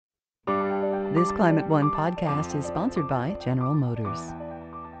This Climate One podcast is sponsored by General Motors.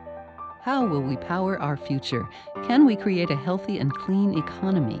 How will we power our future? Can we create a healthy and clean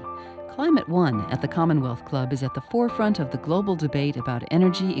economy? Climate One at the Commonwealth Club is at the forefront of the global debate about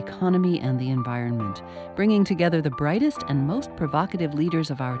energy, economy, and the environment. Bringing together the brightest and most provocative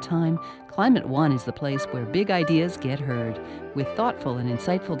leaders of our time, Climate One is the place where big ideas get heard. With thoughtful and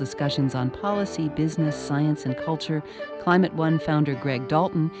insightful discussions on policy, business, science, and culture, Climate One founder Greg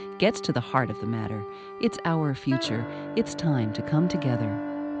Dalton gets to the heart of the matter. It's our future. It's time to come together.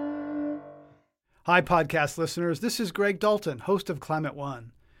 Hi, podcast listeners. This is Greg Dalton, host of Climate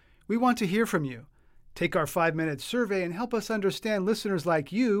One. We want to hear from you. Take our 5-minute survey and help us understand listeners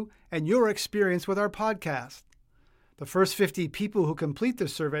like you and your experience with our podcast. The first 50 people who complete the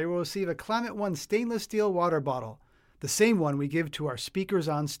survey will receive a Climate One stainless steel water bottle, the same one we give to our speakers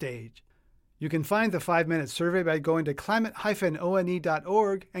on stage. You can find the 5-minute survey by going to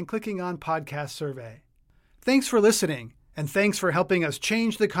climate-one.org and clicking on Podcast Survey. Thanks for listening, and thanks for helping us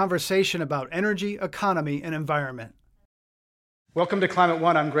change the conversation about energy, economy, and environment. Welcome to Climate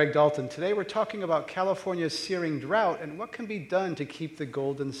One. I'm Greg Dalton. Today we're talking about California's searing drought and what can be done to keep the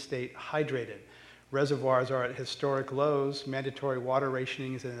Golden State hydrated. Reservoirs are at historic lows, mandatory water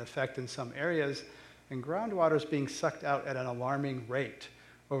rationing is in effect in some areas, and groundwater is being sucked out at an alarming rate.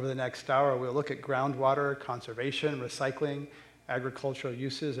 Over the next hour, we'll look at groundwater, conservation, recycling, agricultural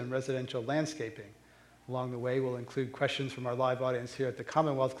uses, and residential landscaping. Along the way, we'll include questions from our live audience here at the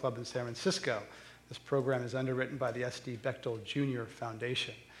Commonwealth Club in San Francisco. This program is underwritten by the S.D. Bechtel Jr.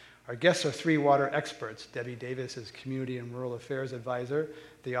 Foundation. Our guests are 3 water experts. Debbie Davis is Community and Rural Affairs Advisor,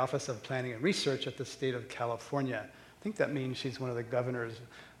 the Office of Planning and Research at the State of California. I think that means she's one of the governor's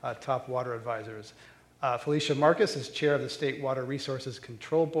top water advisors. Felicia Marcus is chair of the State Water Resources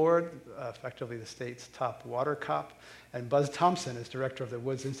Control Board, effectively the state's top water cop. And Buzz Thompson is director of the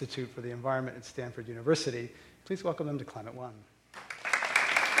Woods Institute for the Environment at Stanford University. Please welcome them to Climate One.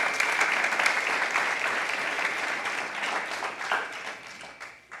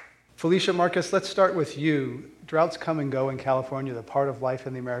 Felicia Marcus, let's start with you. Droughts come and go in California, they're part of life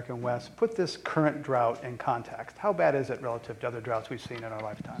in the American West. Put this current drought in context. How bad is it relative to other droughts we've seen in our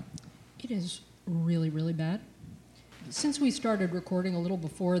lifetime? It is really, really bad. Since we started recording a little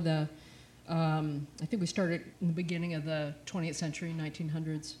before I think we started in the beginning of the 20th century,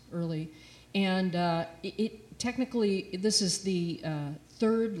 1900s, early, and technically, this is the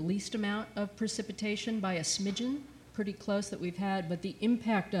third least amount of precipitation by a smidgen, pretty close that we've had, but the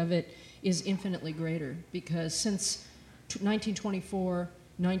impact of it is infinitely greater because since 1924,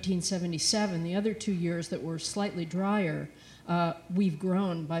 1977, the other 2 years that were slightly drier, we've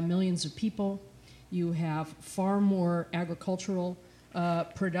grown by millions of people. You have far more agricultural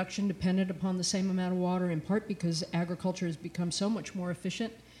production dependent upon the same amount of water, in part because agriculture has become so much more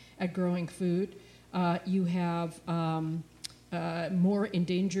efficient at growing food. You have more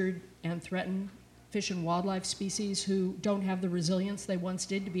endangered and threatened fish and wildlife species who don't have the resilience they once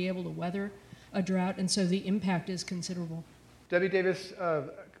did to be able to weather a drought, and so the impact is considerable. Debbie Davis, a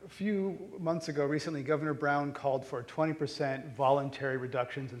few months ago, recently, Governor Brown called for 20% voluntary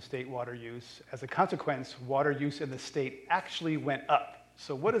reductions in state water use. As a consequence, water use in the state actually went up.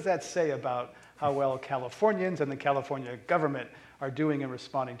 So what does that say about how well Californians and the California government are doing in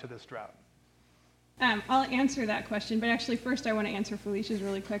responding to this drought? I'll answer that question, but actually first I want to answer Felicia's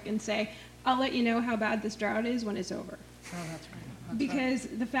really quick and say, I'll let you know how bad this drought is when it's over. Oh, that's right. Because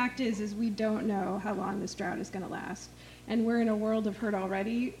the fact is we don't know how long this drought is going to last. And we're in a world of hurt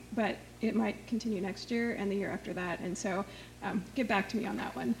already, but it might continue next year and the year after that. And so get back to me on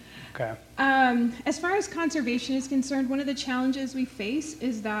that one. Okay. As far as conservation is concerned, one of the challenges we face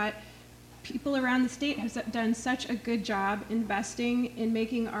is that people around the state have done such a good job investing in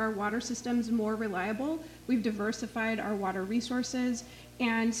making our water systems more reliable. We've diversified our water resources.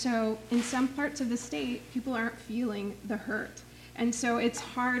 And so in some parts of the state, people aren't feeling the hurt. And so it's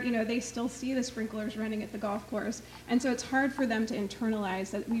hard, they still see the sprinklers running at the golf course. And so it's hard for them to internalize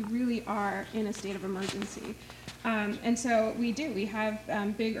that we really are in a state of emergency. And so we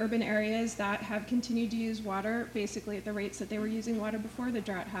have big urban areas that have continued to use water basically at the rates that they were using water before the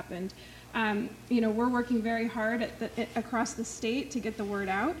drought happened. We're working very hard across the state to get the word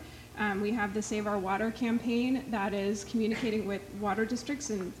out. We have the Save Our Water campaign that is communicating with water districts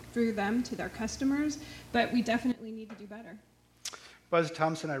and through them to their customers, but we definitely need to do better. Buzz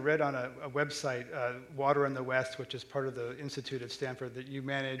Thompson, I read on a website, Water in the West, which is part of the Institute at Stanford, that you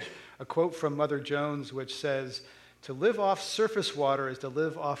manage, a quote from Mother Jones which says, "To live off surface water is to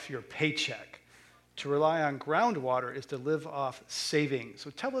live off your paycheck. to rely on groundwater is to live off savings.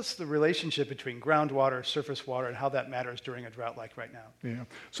 So tell us the relationship between groundwater, surface water, and how that matters during a drought like right now. Yeah.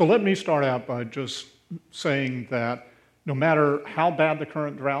 So let me start out by just saying that no matter how bad the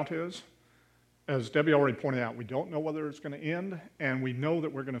current drought is, as Debbie already pointed out, we don't know whether it's going to end, and we know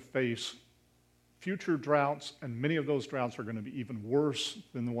that we're going to face future droughts, and many of those droughts are going to be even worse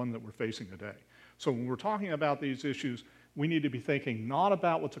than the one that we're facing today. So when we're talking about these issues, we need to be thinking not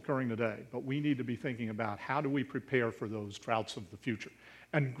about what's occurring today, but we need to be thinking about how do we prepare for those droughts of the future.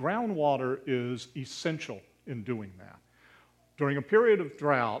 And groundwater is essential in doing that. During a period of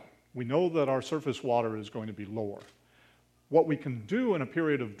drought, we know that our surface water is going to be lower. What we can do in a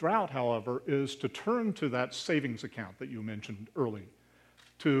period of drought, however, is to turn to that savings account that you mentioned earlier,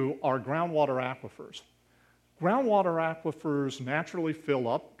 to our groundwater aquifers. Groundwater aquifers naturally fill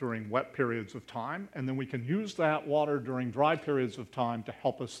up during wet periods of time, and then we can use that water during dry periods of time to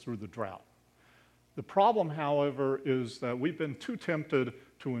help us through the drought. The problem, however, is that we've been too tempted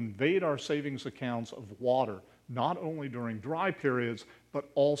to invade our savings accounts of water, not only during dry periods, but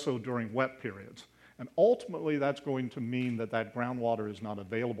also during wet periods. And ultimately, that's going to mean that that groundwater is not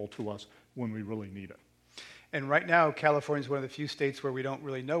available to us when we really need it. And right now, California is one of the few states where we don't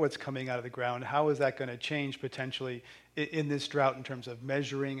really know what's coming out of the ground. How is that going to change potentially in this drought in terms of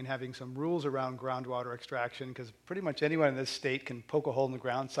measuring and having some rules around groundwater extraction? Because pretty much anyone in this state can poke a hole in the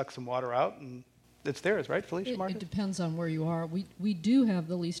ground, suck some water out, and it's theirs, right, Felicia Marcus? It depends on where you are. We do have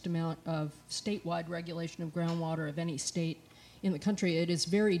the least amount of statewide regulation of groundwater of any state in the country. It is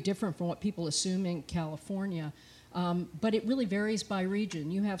very different from what people assume in California. But it really varies by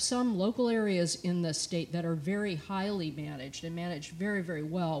region. You have some local areas in the state that are very highly managed and managed very, very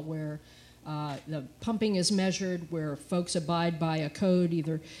well, where the pumping is measured, where folks abide by a code,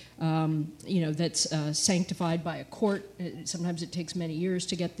 either that's sanctified by a court. Sometimes it takes many years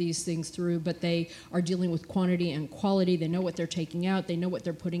to get these things through, but they are dealing with quantity and quality. They know what they're taking out, they know what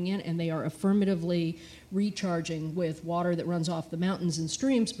they're putting in, and they are affirmatively recharging with water that runs off the mountains and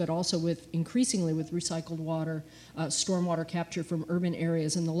streams, but also increasingly with recycled water, stormwater capture from urban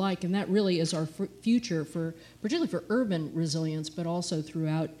areas and the like. And that really is our future, particularly for urban resilience, but also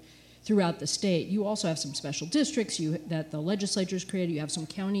throughout the state. You also have some special districts that the legislature's created. You have some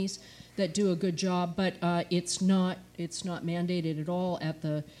counties that do a good job, but it's not mandated at all at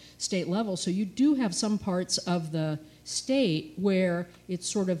the state level. So you do have some parts of the state where it's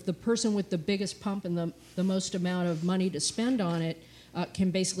sort of the person with the biggest pump and the most amount of money to spend on it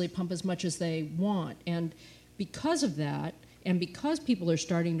can basically pump as much as they want. And because of that, and because people are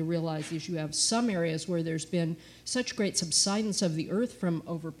starting to realize this, you have some areas where there's been such great subsidence of the earth from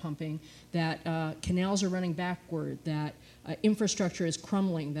overpumping that canals are running backward, that infrastructure is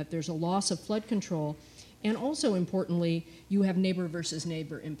crumbling, that there's a loss of flood control. And also importantly, you have neighbor versus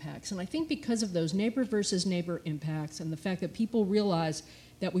neighbor impacts. And I think because of those neighbor versus neighbor impacts and the fact that people realize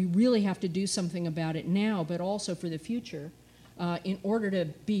that we really have to do something about it now, but also for the future, in order to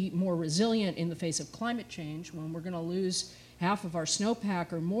be more resilient in the face of climate change, when we're going to lose half of our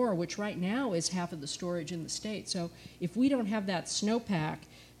snowpack or more, which right now is half of the storage in the state. So if we don't have that snowpack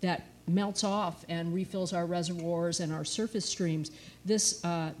that melts off and refills our reservoirs and our surface streams,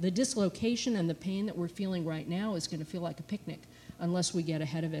 the dislocation and the pain that we're feeling right now is going to feel like a picnic unless we get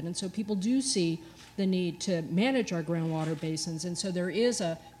ahead of it. And so people do see the need to manage our groundwater basins. And so there is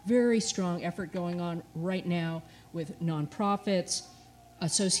a very strong effort going on right now with nonprofits,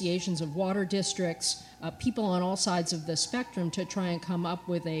 associations of water districts, people on all sides of the spectrum to try and come up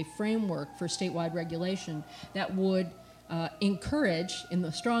with a framework for statewide regulation that would encourage, in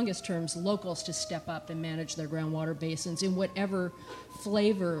the strongest terms, locals to step up and manage their groundwater basins in whatever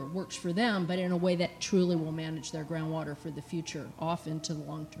flavor works for them, but in a way that truly will manage their groundwater for the future, off into the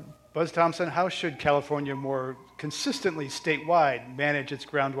long term. Buzz Thompson, how should California more consistently statewide manage its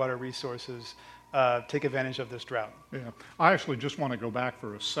groundwater resources, take advantage of this drought? Yeah, I actually just want to go back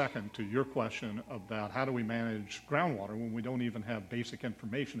for a second to your question about how do we manage groundwater when we don't even have basic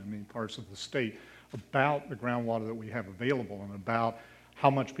information in many parts of the state about the groundwater that we have available and about how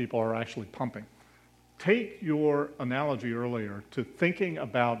much people are actually pumping. Take your analogy earlier to thinking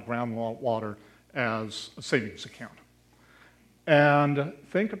about groundwater as a savings account. And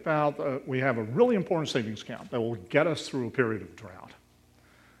think about, we have a really important savings account that will get us through a period of drought.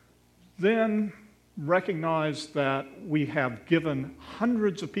 Then recognize that we have given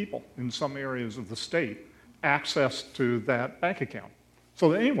hundreds of people in some areas of the state access to that bank account so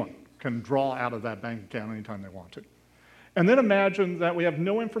that anyone can draw out of that bank account anytime they want to. And then imagine that we have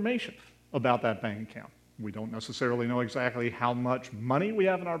no information about that bank account. We don't necessarily know exactly how much money we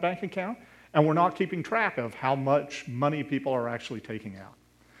have in our bank account, and we're not keeping track of how much money people are actually taking out.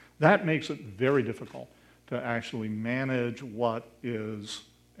 That makes it very difficult to actually manage what is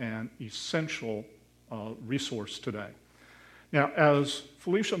an essential resource today. Now, as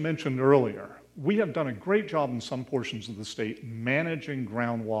Felicia mentioned earlier, we have done a great job in some portions of the state managing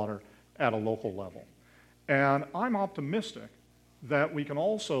groundwater at a local level. And I'm optimistic that we can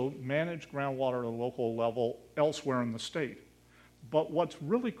also manage groundwater at a local level elsewhere in the state. But what's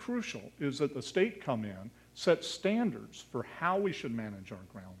really crucial is that the state come in, set standards for how we should manage our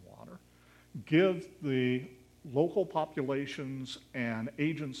groundwater, give the local populations and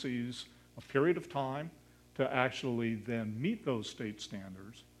agencies a period of time to actually then meet those state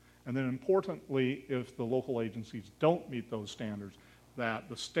standards, and then importantly, if the local agencies don't meet those standards, that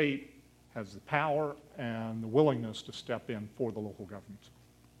the state has the power and the willingness to step in for the local governments.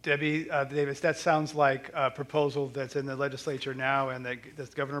 Debbie Davis, that sounds like a proposal that's in the legislature now, and does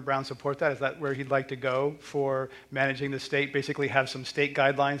Governor Brown support that? Is that where he'd like to go for managing the state? Basically have some state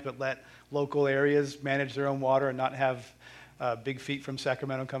guidelines, but let local areas manage their own water and not have big feet from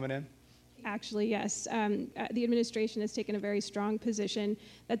Sacramento coming in? Actually, yes. The administration has taken a very strong position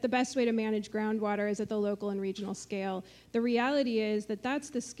that the best way to manage groundwater is at the local and regional scale. The reality is that that's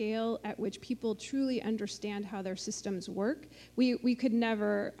the scale at which people truly understand how their systems work. We could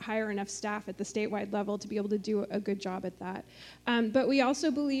never hire enough staff at the statewide level to be able to do a good job at that. But we also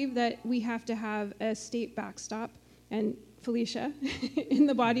believe that we have to have a state backstop, and Felicia, in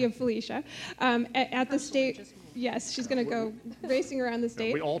the body of Felicia, at the state. Yes, she's going to go racing around the state.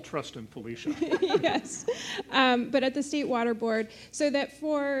 Yeah, we all trust in Felicia. Yes, but at the State Water Board, so that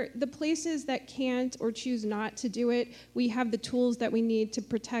for the places that can't or choose not to do it, we have the tools that we need to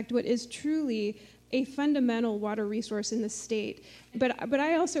protect what is truly a fundamental water resource in the state. But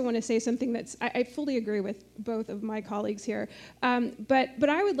I also want to say something I fully agree with both of my colleagues here. But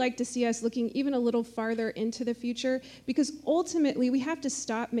I would like to see us looking even a little farther into the future, because ultimately we have to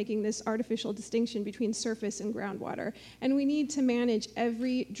stop making this artificial distinction between surface and groundwater. And we need to manage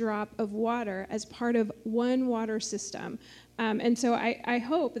every drop of water as part of one water system. And so I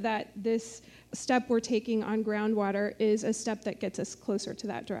hope that this step we're taking on groundwater is a step that gets us closer to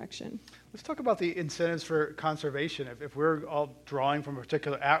that direction. Let's talk about the incentives for conservation. If we're all drawing from a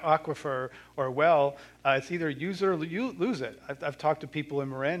particular aquifer or well, it's either use it or you lose it. I've talked to people in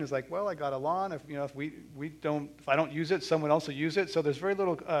Marin. It's like, well, I got a lawn. If I don't use it, someone else will use it. So there's very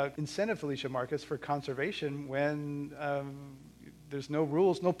little incentive, Felicia Marcus, for conservation when there's no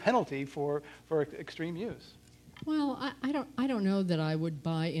rules, no penalty for extreme use. Well, I don't know that I would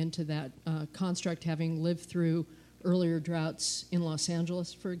buy into that construct, having lived through earlier droughts in Los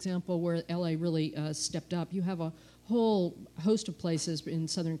Angeles, for example, where LA really stepped up. You have a whole host of places in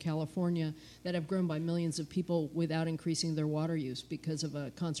Southern California that have grown by millions of people without increasing their water use because of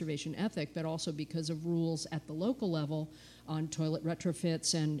a conservation ethic, but also because of rules at the local level on toilet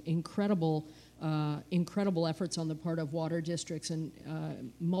retrofits and incredible efforts on the part of water districts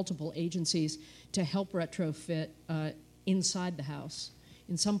and multiple agencies to help retrofit inside the house.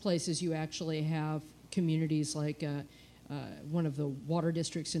 In some places, you actually have communities like one of the water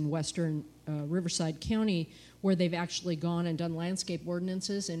districts in western Riverside County, where they've actually gone and done landscape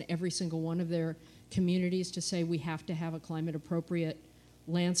ordinances in every single one of their communities to say we have to have a climate appropriate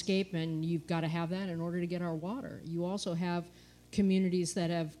landscape, and you've got to have that in order to get our water. You also have communities that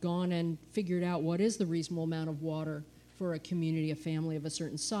have gone and figured out what is the reasonable amount of water for a community, a family of a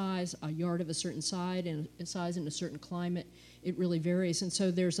certain size, a yard of a certain size, and a certain climate. It really varies, and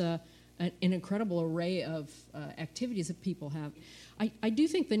so there's an incredible array of activities that people have. I do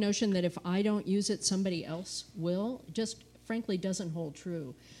think the notion that if I don't use it, somebody else will, just frankly doesn't hold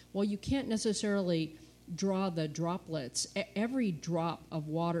true. While you can't necessarily draw the droplets, every drop of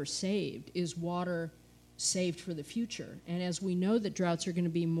water saved is water saved for the future. And as we know that droughts are going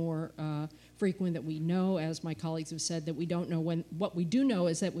to be more frequent, that we know, as my colleagues have said, that we don't know when, what we do know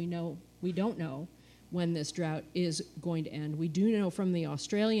is that we don't know when this drought is going to end. We do know from the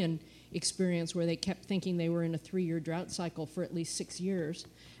Australian experience, where they kept thinking they were in a 3-year drought cycle for at least 6 years,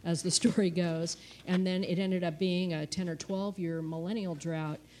 as the story goes, and then it ended up being a 10 or 12-year millennial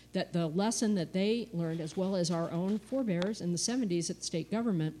drought, that the lesson that they learned, as well as our own forebears in the 70s at the state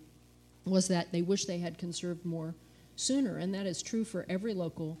government, was that they wish they had conserved more sooner, and that is true for every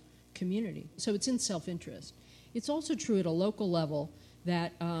local community. So it's in self-interest. It's also true at a local level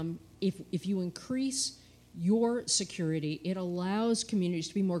that if you increase your security, it allows communities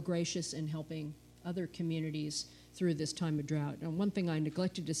to be more gracious in helping other communities through this time of drought. And one thing I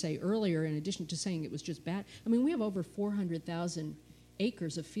neglected to say earlier, in addition to saying it was just bad, I mean, we have over 400,000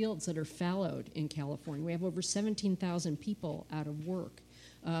 acres of fields that are fallowed in California. We have over 17,000 people out of work,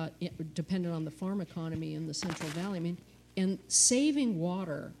 dependent on the farm economy in the Central Valley. I mean, And saving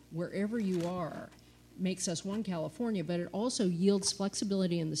water wherever you are makes us one California, but it also yields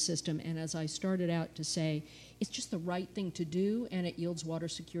flexibility in the system. And as I started out to say, it's just the right thing to do, and it yields water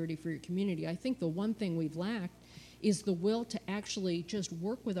security for your community. I think the one thing we've lacked is the will to actually just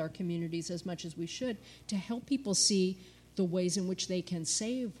work with our communities as much as we should to help people see the ways in which they can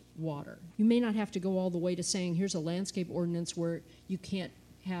save water. You may not have to go all the way to saying, here's a landscape ordinance where you can't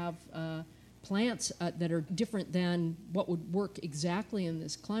have plants that are different than what would work exactly in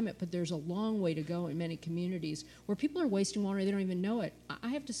this climate, but there's a long way to go in many communities where people are wasting water, they don't even know it. I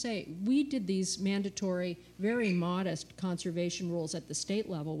have to say, we did these mandatory, very modest conservation rules at the state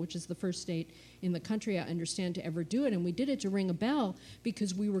level, which is the first state in the country, I understand, to ever do it, and we did it to ring a bell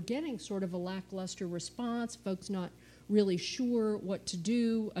because we were getting sort of a lackluster response, folks not really sure what to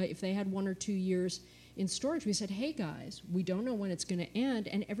do if they had 1 or 2 years in storage. We said, hey guys, we don't know when it's going to end,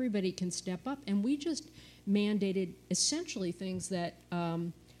 and everybody can step up. And we just mandated essentially things that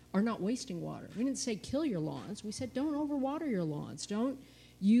are not wasting water. We didn't say kill your lawns. We said don't overwater your lawns. Don't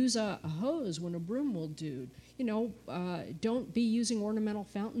use a hose when a broom will do. You know, don't be using ornamental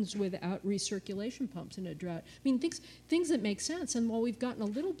fountains without recirculation pumps in a drought. I mean, things that make sense. And while we've gotten a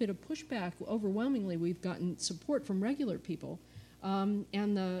little bit of pushback, overwhelmingly we've gotten support from regular people.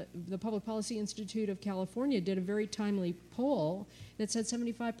 And the Public Policy Institute of California did a very timely poll that said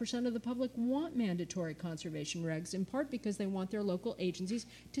 75% of the public want mandatory conservation regs, in part because they want their local agencies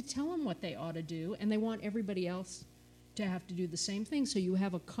to tell them what they ought to do, and they want everybody else to have to do the same thing, so you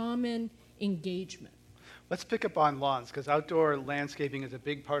have a common engagement. Let's pick up on lawns, because outdoor landscaping is a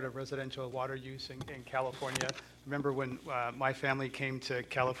big part of residential water use in California. Remember when my family came to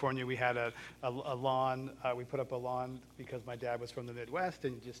California, we had a lawn. We put up a lawn because my dad was from the Midwest,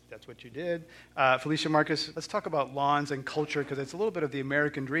 and just that's what you did. Felicia Marcus, let's talk about lawns and culture, because it's a little bit of the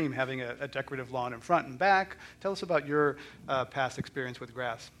American dream, having a decorative lawn in front and back. Tell us about your past experience with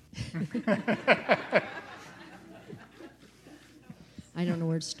grass. I don't know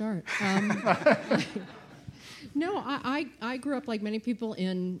where to start. No, I grew up like many people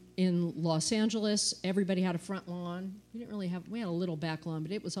in Los Angeles. Everybody had a front lawn. We had a little back lawn,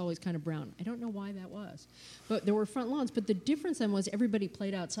 but it was always kind of brown. I don't know why that was. But there were front lawns. But the difference then was everybody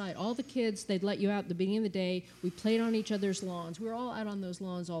played outside. All the kids, they'd let you out at the beginning of the day. We played on each other's lawns. We were all out on those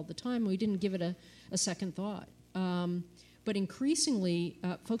lawns all the time. We didn't give it a second thought. But increasingly,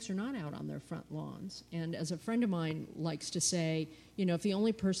 folks are not out on their front lawns. And as a friend of mine likes to say, you know, if the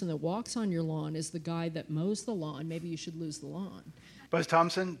only person that walks on your lawn is the guy that mows the lawn, maybe you should lose the lawn. Buzz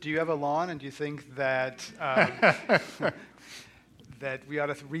Thompson, do you have a lawn, and do you think that that we ought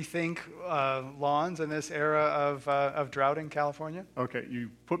to rethink lawns in this era of drought in California? Okay, you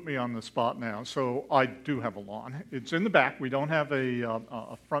put me on the spot now. So I do have a lawn. It's in the back. We don't have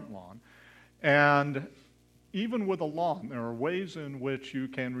a front lawn. And even with a lawn, there are ways in which you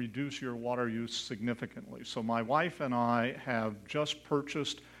can reduce your water use significantly. So my wife and I have just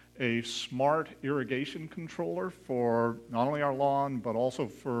purchased a smart irrigation controller for not only our lawn, but also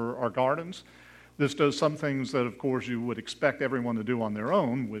for our gardens. This does some things that, of course, you would expect everyone to do on their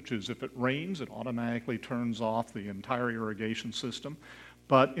own, which is if it rains, it automatically turns off the entire irrigation system.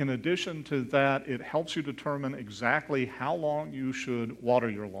 But in addition to that, it helps you determine exactly how long you should water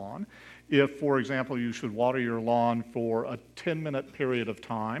your lawn. If, for example, you should water your lawn for a 10-minute period of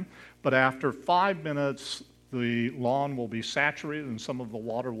time, but after 5 minutes, the lawn will be saturated and some of the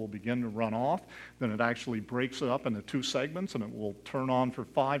water will begin to run off, then it actually breaks it up into 2 segments and it will turn on for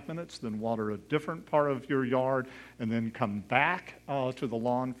 5 minutes, then water a different part of your yard, and then come back to the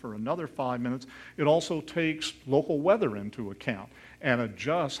lawn for another 5 minutes. It also takes local weather into account and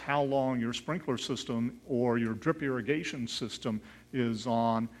adjusts how long your sprinkler system or your drip irrigation system is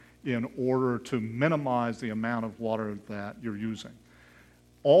on in order to minimize the amount of water that you're using.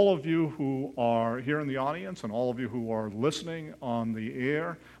 All of you who are here in the audience and all of you who are listening on the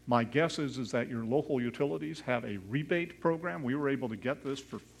air, my guess is that your local utilities have a rebate program. We were able to get this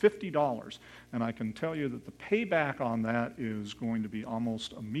for $50, and I can tell you that the payback on that is going to be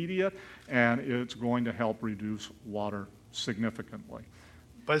almost immediate, and it's going to help reduce water significantly.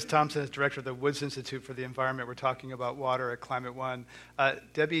 Buzz Thompson is director of the Woods Institute for the Environment. We're talking about water at Climate One.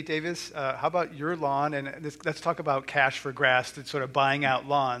 Debbie Davis, how about your lawn? And let's talk about Cash for Grass, sort of buying out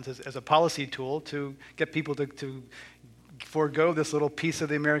lawns as a policy tool to get people to forego this little piece of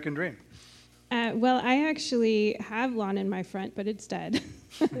the American dream. Well, I actually have lawn in my front, but it's dead.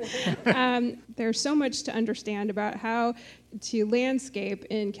 There's so much to understand about how to landscape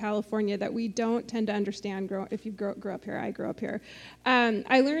in California that we don't tend to understand if you grew up here. I grew up here.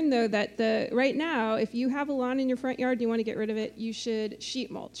 I learned, though, that right now, if you have a lawn in your front yard and you want to get rid of it, you should sheet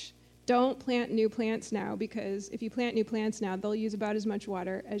mulch, Don't plant new plants now, because if you plant new plants now, they'll use about as much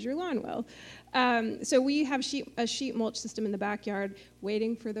water as your lawn will. So we have a sheet mulch system in the backyard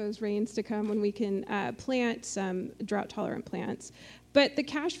waiting for those rains to come when we can plant some drought-tolerant plants. But the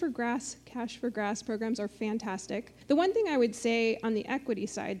Cash for Grass programs are fantastic. The one thing I would say on the equity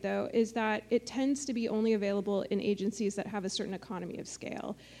side, though, is that it tends to be only available in agencies that have a certain economy of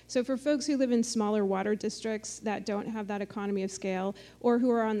scale. So for folks who live in smaller water districts that don't have that economy of scale, or who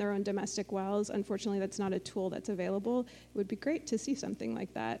are on their own domestic wells, unfortunately that's not a tool that's available. It would be great to see something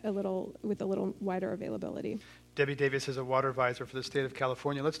like that with a little wider availability. Debbie Davis is a water advisor for the state of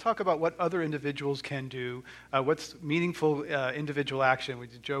California. Let's talk about what other individuals can do. What's meaningful individual action? We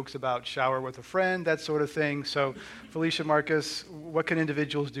did jokes about shower with a friend, that sort of thing. So, Felicia Marcus, what can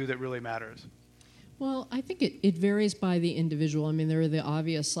individuals do that really matters? Well, I think it varies by the individual. I mean, there are the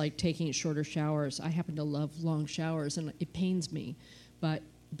obvious, like taking shorter showers. I happen to love long showers, and it pains me. But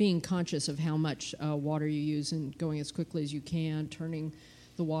being conscious of how much water you use and going as quickly as you can, turning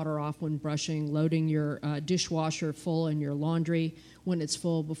the water off when brushing, loading your dishwasher full and your laundry when it's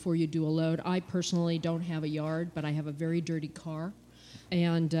full before you do a load. I personally don't have a yard, but I have a very dirty car.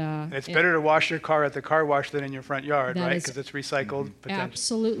 And it's better to wash your car at the car wash than in your front yard, right? Because it's recycled potentially.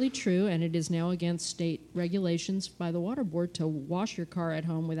 Absolutely true, and it is now against state regulations by the Water Board to wash your car at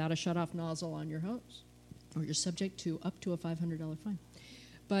home without a shut-off nozzle on your hose, or you're subject to up to a $500 fine.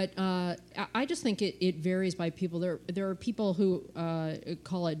 But I just think it varies by people. There are people who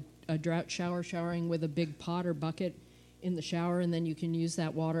call it a drought shower, showering with a big pot or bucket in the shower, and then you can use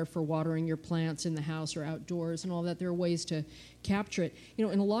that water for watering your plants in the house or outdoors and all that. There are ways to capture it. You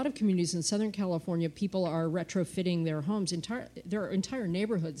know, in a lot of communities in Southern California, people are retrofitting their homes. There are entire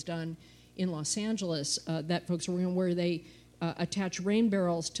neighborhoods done in Los Angeles that folks are working where they attach rain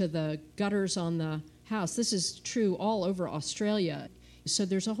barrels to the gutters on the house. This is true all over Australia. So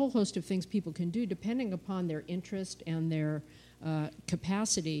there's a whole host of things people can do depending upon their interest and their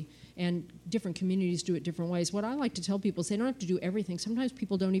capacity, and different communities do it different ways. What I like to tell people is they don't have to do everything. Sometimes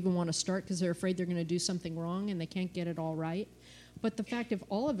people don't even want to start because they're afraid they're going to do something wrong and they can't get it all right. But the fact if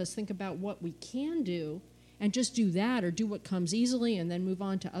all of us think about what we can do and just do that or do what comes easily and then move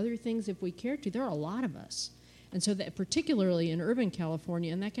on to other things if we care to, there are a lot of us. And so that particularly in urban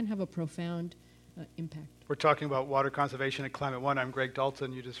California, and that can have a profound impact. We're talking about water conservation at Climate One. I'm Greg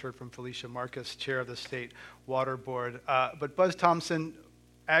Dalton. You just heard from Felicia Marcus, chair of the State Water Board. But Buzz Thompson,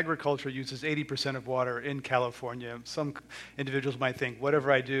 agriculture uses 80% of water in California. Some individuals might think,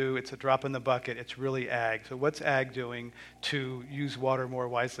 whatever I do, it's a drop in the bucket. It's really ag. So what's ag doing to use water more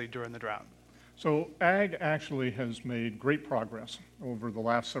wisely during the drought? So ag actually has made great progress over the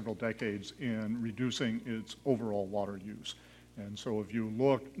last several decades in reducing its overall water use. And so if you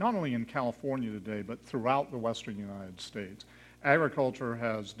look not only in California today, but throughout the western United States, agriculture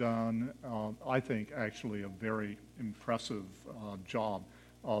has done, I think, actually a very impressive job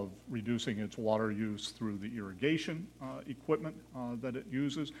of reducing its water use through the irrigation equipment that it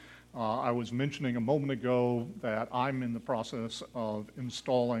uses. I was mentioning a moment ago that I'm in the process of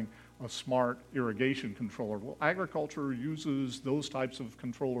installing a smart irrigation controller. Well, agriculture uses those types of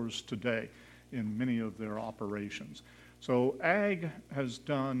controllers today in many of their operations. So ag has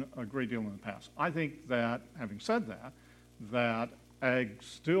done a great deal in the past. I think that, having said that, that ag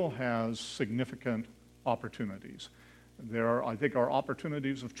still has significant opportunities. There, I think, are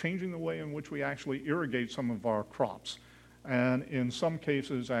opportunities of changing the way in which we actually irrigate some of our crops, and in some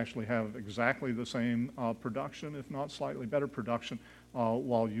cases actually have exactly the same production, if not slightly better production,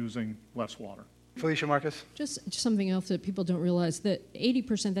 while using less water. Felicia Marcus? Just something else that people don't realize, that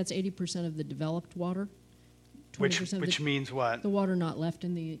 80%, that's 80% of the developed water. Which means what? The water not left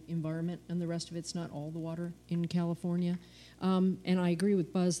in the environment, and the rest of it's not all the water in California. And I agree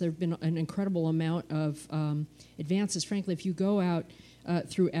with Buzz, there have been an incredible amount of advances. Frankly, if you go out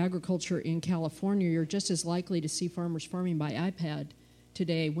through agriculture in California, you're just as likely to see farmers farming by iPad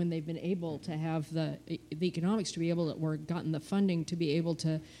today when they've been able to have the economics to be able to, or gotten the funding to be able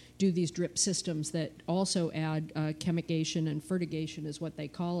to do these drip systems that also add chemication and fertigation is what they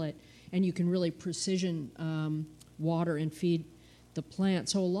call it. And you can really precision water and feed the plant.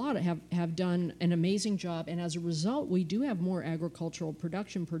 So a lot have done an amazing job, and as a result, we do have more agricultural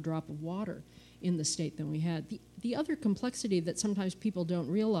production per drop of water in the state than we had. The other complexity that sometimes people don't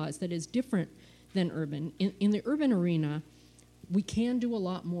realize that is different than urban, in the urban arena, we can do a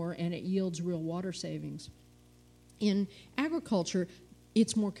lot more and it yields real water savings. In agriculture,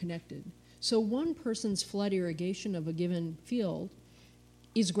 it's more connected. So one person's flood irrigation of a given field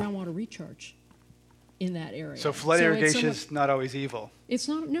is groundwater recharge. in that area. So flood irrigation is not always evil. It's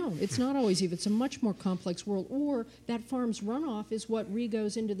not always evil. It's a much more complex world. Or that farm's runoff is what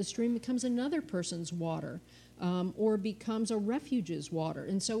re-goes into the stream, becomes another person's water, or becomes a refuge's water.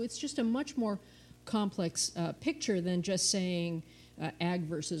 And so it's just a much more complex picture than just saying ag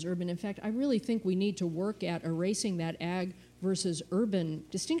versus urban. In fact, I really think we need to work at erasing that ag versus urban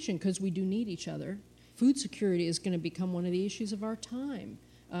distinction, because we do need each other. Food security is going to become one of the issues of our time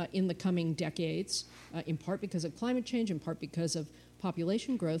in the coming decades, in part because of climate change, in part because of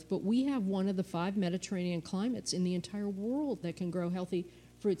population growth. But we have one of the 5 Mediterranean climates in the entire world that can grow healthy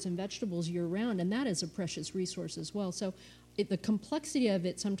fruits and vegetables year-round, and that is a precious resource as well. So the complexity of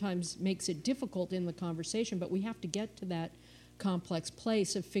it sometimes makes it difficult in the conversation, but we have to get to that complex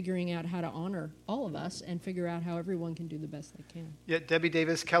place of figuring out how to honor all of us and figure out how everyone can do the best they can. Yet, Debbie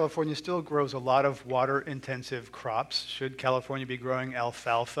Davis, California still grows a lot of water-intensive crops. Should California be growing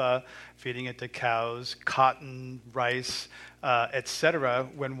alfalfa, feeding it to cows, cotton, rice, et cetera,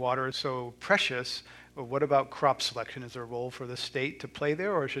 when water is so precious? What about crop selection? Is there a role for the state to play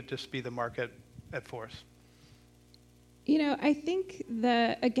there, or should it just be the market at force? I think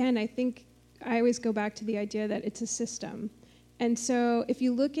I always go back to the idea that it's a system. And so if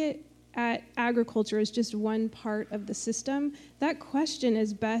you look at agriculture as just one part of the system, that question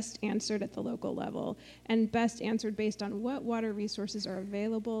is best answered at the local level and best answered based on what water resources are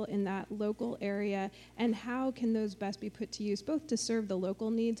available in that local area and how can those best be put to use, both to serve the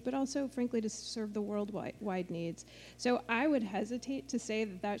local needs, but also, frankly, to serve the worldwide needs. So I would hesitate to say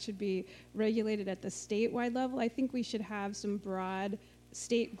that should be regulated at the statewide level. I think we should have some broad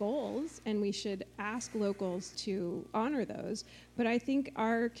state goals, and we should ask locals to honor those. But I think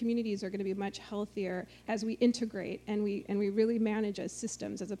our communities are going to be much healthier as we integrate and we really manage as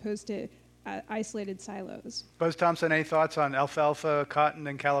systems as opposed to isolated silos. Buzz Thompson, any thoughts on alfalfa, cotton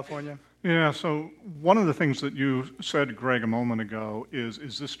in California? Yeah, so one of the things that you said, Greg, a moment ago is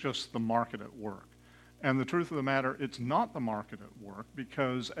this just the market at work? And the truth of the matter, it's not the market at work,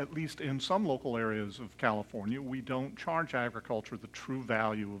 because at least in some local areas of California, we don't charge agriculture the true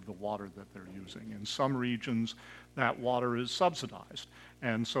value of the water that they're using. In some regions, that water is subsidized.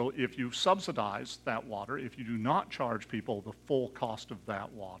 And so if you subsidize that water, if you do not charge people the full cost of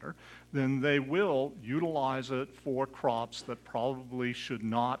that water, then they will utilize it for crops that probably should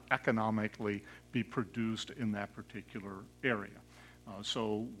not economically be produced in that particular area.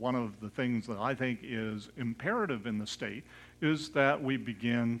 So one of the things that I think is imperative in the state is that we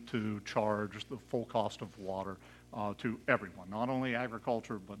begin to charge the full cost of water to everyone, not only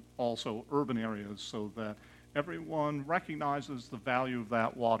agriculture, but also urban areas, so that everyone recognizes the value of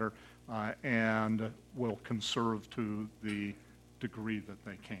that water and will conserve to the degree that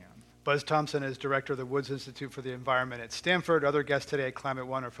they can. Buzz Thompson is director of the Woods Institute for the Environment at Stanford. Other guests today at Climate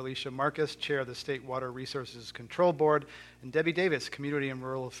One are Felicia Marcus, chair of the State Water Resources Control Board, and Debbie Davis, Community and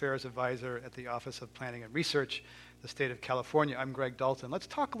Rural Affairs Advisor at the Office of Planning and Research, the state of California. I'm Greg Dalton. Let's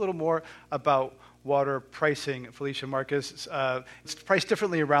talk a little more about water pricing. Felicia Marcus, it's priced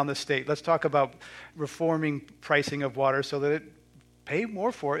differently around the state. Let's talk about reforming pricing of water so that it pay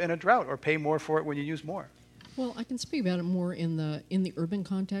more for it in a drought or pay more for it when you use more. Well, I can speak about it more in the urban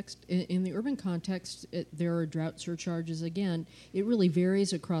context. In the urban context, there are drought surcharges. Again, it really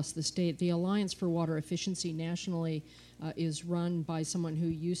varies across the state. The Alliance for Water Efficiency nationally is run by someone who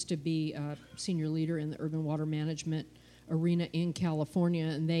used to be a senior leader in the urban water management arena in California,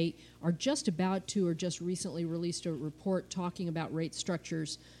 and they are just about to, or just recently released a report talking about rate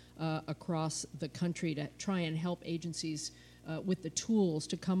structures across the country to try and help agencies with the tools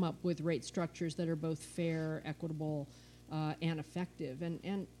to come up with rate structures that are both fair, equitable, and effective.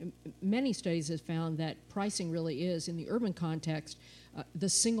 And many studies have found that pricing really is, in the urban context, the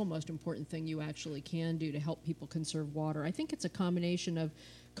single most important thing you actually can do to help people conserve water. I think it's a combination of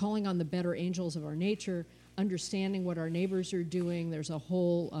calling on the better angels of our nature, understanding what our neighbors are doing. There's a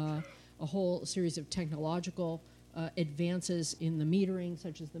whole series of technological advances in the metering,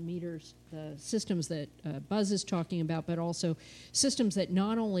 such as the meters, the systems that Buzz is talking about, but also systems that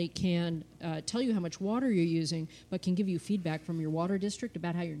not only can tell you how much water you're using, but can give you feedback from your water district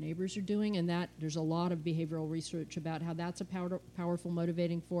about how your neighbors are doing, and that there's a lot of behavioral research about how that's a powerful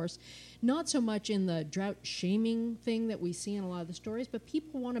motivating force. Not so much in the drought shaming thing that we see in a lot of the stories, but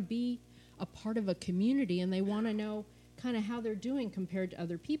people want to be a part of a community, and they want to know kind of how they're doing compared to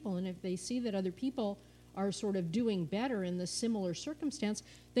other people, and if they see that other people are sort of doing better in the similar circumstance,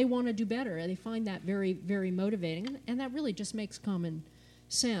 they want to do better. They find that very, very motivating, and that really just makes common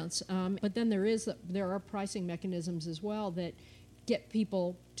sense. But then there are pricing mechanisms as well that get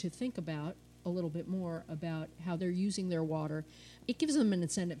people to think about a little bit more about how they're using their water, it gives them an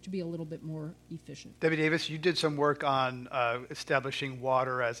incentive to be a little bit more efficient. Debbie Davis, you did some work on establishing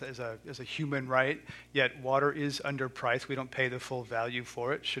water as a human right, yet water is underpriced. We don't pay the full value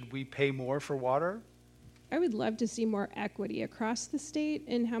for it. Should we pay more for water? I would love to see more equity across the state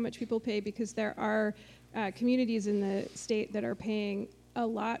in how much people pay, because there are communities in the state that are paying a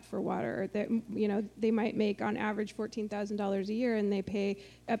lot for water. That, you know, they might make on average $14,000 a year, and they pay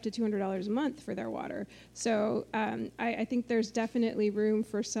up to $200 a month for their water. So I think there's definitely room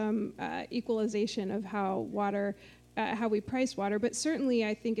for some equalization of how we price water. But certainly,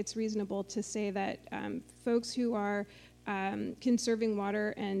 I think it's reasonable to say that folks who are conserving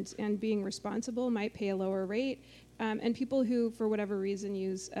water and being responsible might pay a lower rate. And people who, for whatever reason,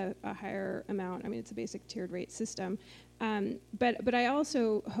 use a higher amount, I mean, it's a basic tiered rate system. But I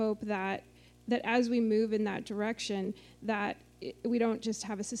also hope that as we move in that direction, that we don't just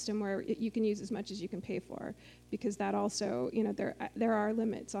have a system where you can use as much as you can pay for, because that also, you know, there are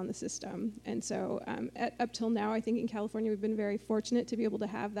limits on the system. And so up till now, I think in California, we've been very fortunate to be able to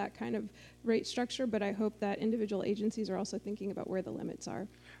have that kind of rate structure, but I hope that individual agencies are also thinking about where the limits are.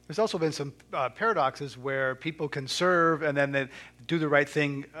 There's also been some paradoxes where people conserve and then they do the right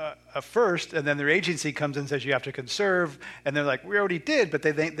thing first, and then their agency comes in and says you have to conserve, and they're like, we already did, but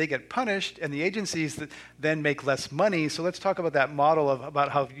they get punished, and the agencies then make less money. So let's talk about that model about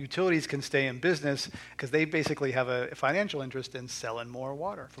how utilities can stay in business, because they basically have a financial interest in selling more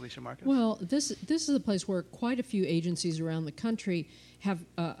water. Felicia Marcus? Well, this is a place where quite a few agencies around the country have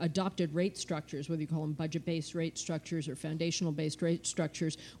adopted rate structures, whether you call them budget-based rate structures or foundational-based rate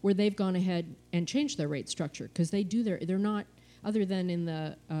structures, where they've gone ahead and changed their rate structure, because they're not, other than in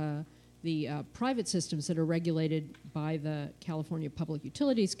the private systems that are regulated by the California Public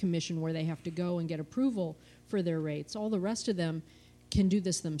Utilities Commission, where they have to go and get approval for their rates. All the rest of them can do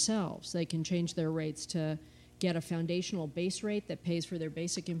this themselves. They can change their rates to get a foundational base rate that pays for their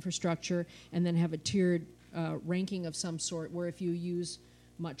basic infrastructure, and then have a tiered ranking of some sort, where if you use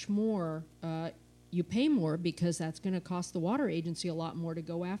much more, you pay more, because that's going to cost the water agency a lot more to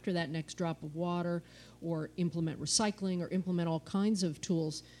go after that next drop of water, or implement recycling, or implement all kinds of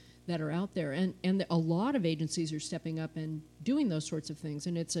tools that are out there. And a lot of agencies are stepping up and doing those sorts of things,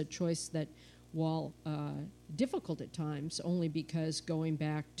 and it's a choice that, while difficult at times, only because going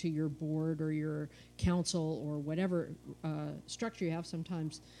back to your board or your council or whatever structure you have,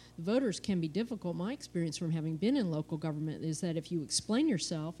 sometimes the voters can be difficult. My experience from having been in local government is that if you explain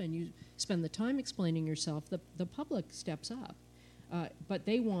yourself and you spend the time explaining yourself, the public steps up. But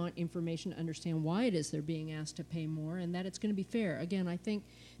they want information to understand why it is they're being asked to pay more, and that it's going to be fair. Again, I think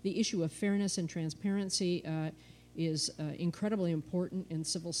the issue of fairness and transparency is incredibly important in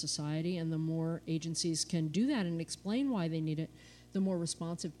civil society, and the more agencies can do that and explain why they need it, the more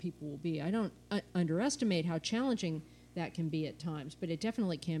responsive people will be. I don't underestimate how challenging that can be at times, but it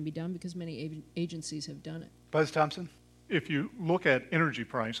definitely can be done, because many agencies have done it. Buzz Thompson? If you look at energy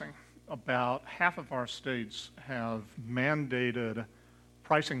pricing, about half of our states have mandated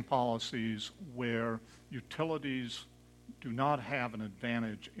pricing policies where utilities do not have an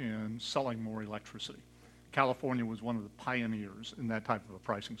advantage in selling more electricity. California was one of the pioneers in that type of a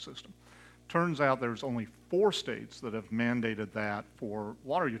pricing system. Turns out there's only 4 states that have mandated that for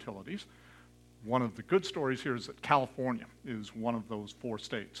water utilities. One of the good stories here is that California is one of those 4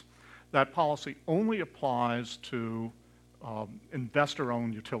 states. That policy only applies to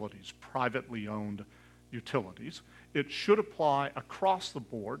investor-owned utilities, privately owned utilities. It should apply across the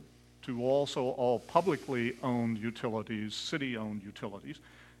board to also all publicly owned utilities, city-owned utilities.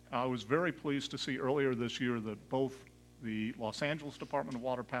 I was very pleased to see earlier this year that both the Los Angeles Department of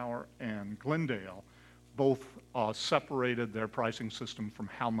Water Power and Glendale both separated their pricing system from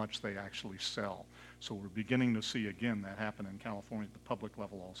how much they actually sell. So we're beginning to see, again, that happen in California at the public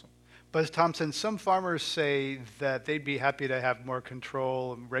level also. Buzz Thompson, some farmers say that they'd be happy to have more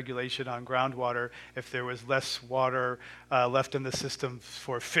control and regulation on groundwater if there was less water left in the system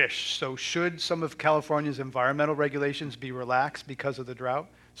for fish. So should some of California's environmental regulations be relaxed because of the drought?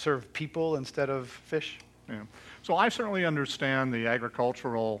 Serve people instead of fish? Yeah. So I certainly understand the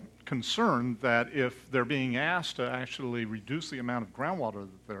agricultural concern that if they're being asked to actually reduce the amount of groundwater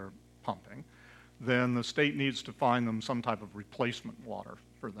that they're pumping, then the state needs to find them some type of replacement water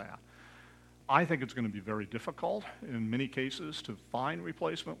for that. I think it's going to be very difficult in many cases to find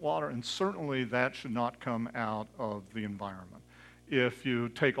replacement water, and certainly that should not come out of the environment. If you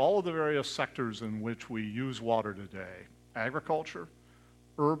take all of the various sectors in which we use water today, agriculture,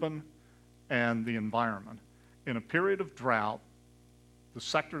 urban, and the environment, in a period of drought, the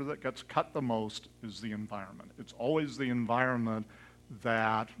sector that gets cut the most is the environment. It's always the environment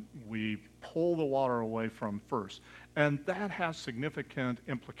that we pull the water away from first. And that has significant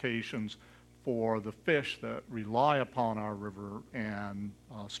implications for the fish that rely upon our river and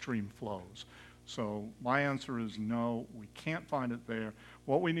stream flows. So my answer is no, we can't find it there.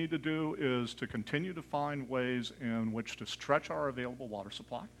 What we need to do is to continue to find ways in which to stretch our available water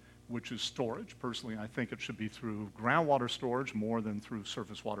supply, which is storage. Personally, I think it should be through groundwater storage more than through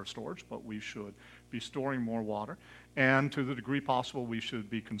surface water storage, but we should be storing more water. And to the degree possible, we should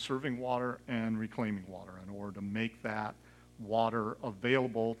be conserving water and reclaiming water in order to make that water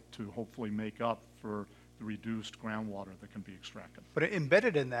available to hopefully make up for the reduced groundwater that can be extracted. But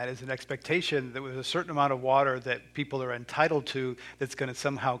embedded in that is an expectation that with a certain amount of water that people are entitled to, that's going to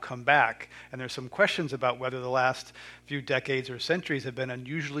somehow come back. And there's some questions about whether the last few decades or centuries have been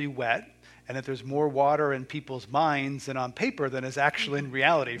unusually wet, and that there's more water in people's minds and on paper than is actually in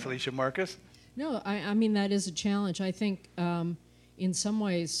reality. Felicia Marcus? No, I mean, that is a challenge. I think in some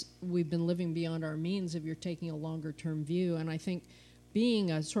ways we've been living beyond our means if you're taking a longer term view. And I think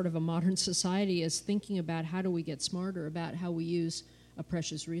being a sort of a modern society is thinking about how do we get smarter about how we use a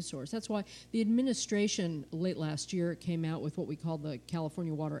precious resource. That's why the administration late last year came out with what we call the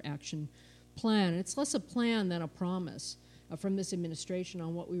California Water Action Plan. It's less a plan than a promise from this administration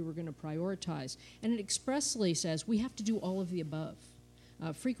on what we were going to prioritize. And it expressly says we have to do all of the above.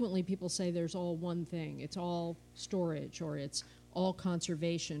 Frequently people say there's all one thing. It's all storage, or it's all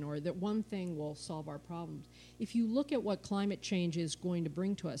conservation, or that one thing will solve our problems. If you look at what climate change is going to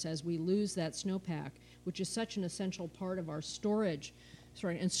bring to us as we lose that snowpack, which is such an essential part of our storage,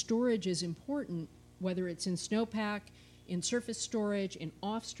 and storage is important, whether it's in snowpack, in surface storage, in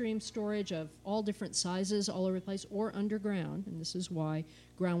off-stream storage of all different sizes all over the place, or underground, and this is why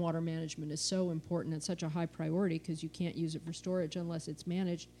groundwater management is so important and such a high priority, because you can't use it for storage unless it's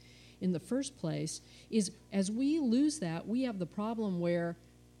managed in the first place, is as we lose that, we have the problem where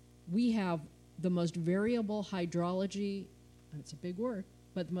we have the most variable hydrology, that's a big word,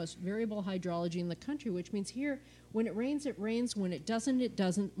 but the most variable hydrology in the country, which means here, when it rains, when it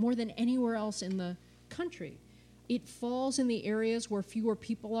doesn't, more than anywhere else in the country. It falls in the areas where fewer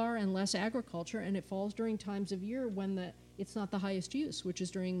people are and less agriculture, and it falls during times of year when it's not the highest use, which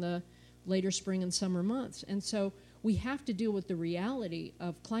is during the later spring and summer months. And so we have to deal with the reality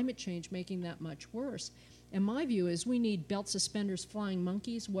of climate change making that much worse. And my view is we need belt suspenders, flying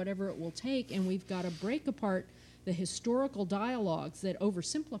monkeys, whatever it will take, and we've got to break apart the historical dialogues that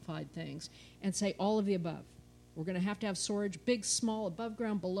oversimplified things and say all of the above. We're going to have storage, big, small, above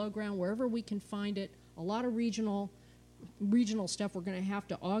ground, below ground, wherever we can find it. A lot of regional stuff. We're going to have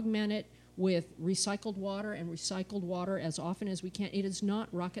to augment it with recycled water as often as we can. It is not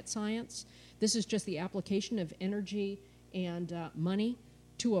rocket science. This is just the application of energy and money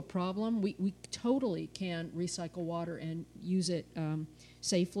to a problem. We totally can recycle water and use it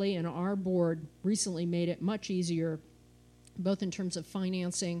safely, and our board recently made it much easier, both in terms of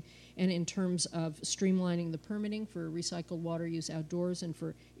financing and in terms of streamlining the permitting for recycled water use outdoors and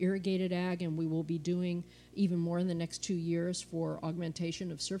for irrigated ag, and we will be doing even more in the next 2 years for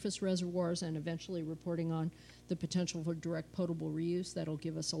augmentation of surface reservoirs and eventually reporting on the potential for direct potable reuse. That'll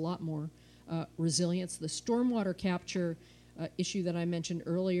give us a lot more resilience. The stormwater capture issue that I mentioned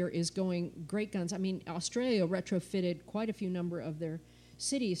earlier is going great guns. I mean, Australia retrofitted quite a few number of their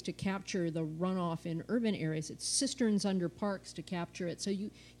cities to capture the runoff in urban areas. It's cisterns under parks to capture it. So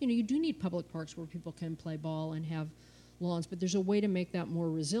you do need public parks where people can play ball and have lawns, but there's a way to make that more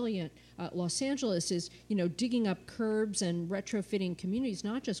resilient. Los Angeles is digging up curbs and retrofitting communities,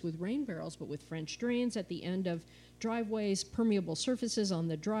 not just with rain barrels, but with French drains at the end of driveways, permeable surfaces on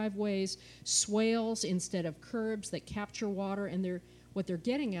the driveways, swales instead of curbs that capture water, and what they're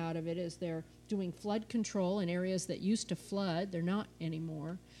getting out of it is they're doing flood control in areas that used to flood. They're not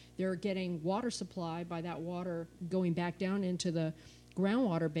anymore. They're getting water supply by that water going back down into the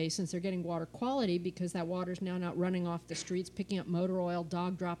groundwater basins. They're getting water quality because that water's now not running off the streets, picking up motor oil,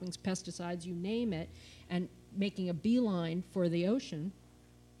 dog droppings, pesticides, you name it, and making a beeline for the ocean.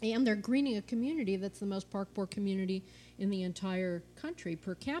 And they're greening a community that's the most park-poor community in the entire country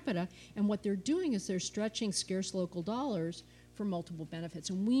per capita. And what they're doing is they're stretching scarce local dollars for multiple benefits.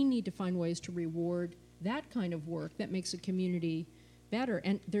 And we need to find ways to reward that kind of work that makes a community better.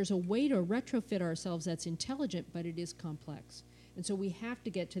 And there's a way to retrofit ourselves that's intelligent, but it is complex. And so we have to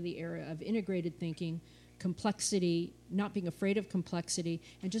get to the era of integrated thinking, complexity, not being afraid of complexity,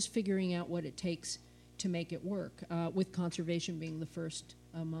 and just figuring out what it takes to make it work, with conservation being the first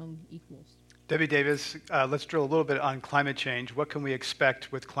among equals. Debbie Davis, let's drill a little bit on climate change. What can we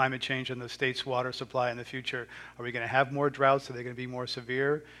expect with climate change in the state's water supply in the future? Are we going to have more droughts? Are they going to be more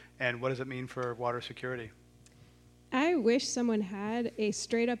severe? And what does it mean for water security? I I wish someone had a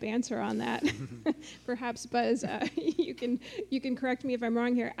straight up answer on that. Perhaps Buzz, you can correct me if I'm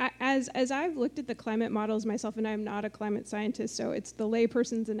wrong here. As I've looked at the climate models myself, and I'm not a climate scientist, so it's the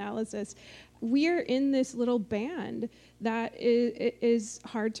layperson's analysis, we're in this little band that is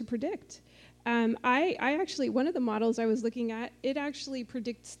hard to predict. I actually, one of the models I was looking at, it actually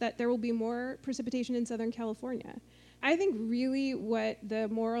predicts that there will be more precipitation in Southern California. I think really what the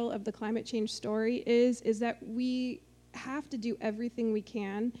moral of the climate change story is that we have to do everything we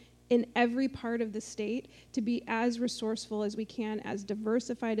can in every part of the state to be as resourceful as we can, as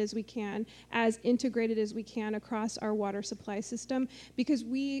diversified as we can, as integrated as we can across our water supply system, because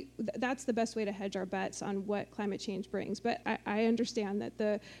that's the best way to hedge our bets on what climate change brings. But I understand that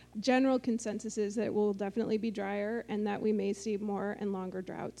the general consensus is that it will definitely be drier and that we may see more and longer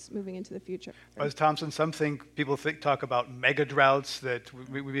droughts moving into the future. Buzz Thompson, people talk about mega droughts, that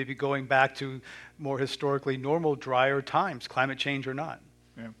we may be going back to more historically normal drier times, climate change or not.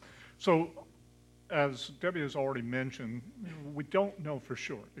 Yeah. So, as Debbie has already mentioned, we don't know for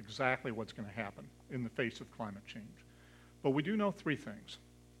sure exactly what's going to happen in the face of climate change. But we do know three things.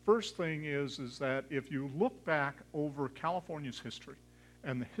 First thing is that if you look back over California's history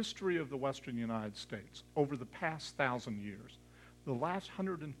and the history of the Western United States over the past 1,000 years, the last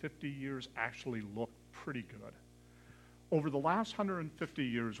 150 years actually look pretty good. Over the last 150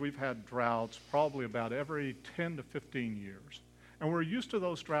 years, we've had droughts probably about every 10 to 15 years. And we're used to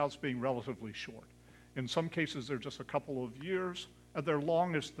those droughts being relatively short. In some cases, they're just a couple of years. At their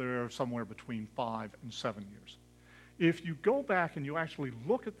longest, they're somewhere between 5 and 7 years. If you go back and you actually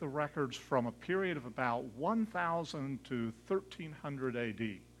look at the records from a period of about 1000 to 1300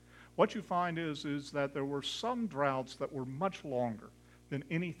 AD, what you find is that there were some droughts that were much longer than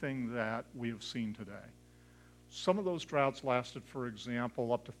anything that we have seen today. Some of those droughts lasted, for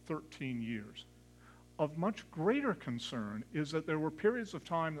example, up to 13 years. Of much greater concern is that there were periods of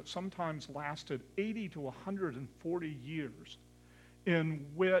time that sometimes lasted 80 to 140 years, in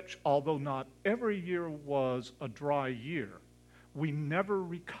which, although not every year was a dry year, we never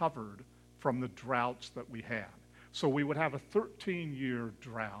recovered from the droughts that we had. So we would have a 13-year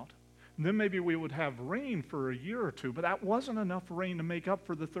drought, and then maybe we would have rain for a year or two, but that wasn't enough rain to make up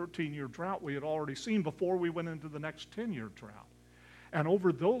for the 13-year drought we had already seen before we went into the next 10-year drought. And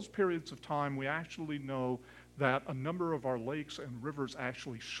over those periods of time, we actually know that a number of our lakes and rivers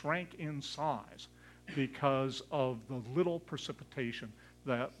actually shrank in size because of the little precipitation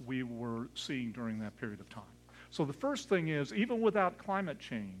that we were seeing during that period of time. So the first thing is, even without climate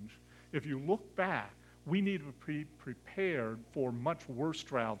change, if you look back, we need to be prepared for much worse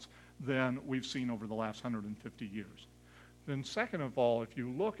droughts than we've seen over the last 150 years. Then second of all, if you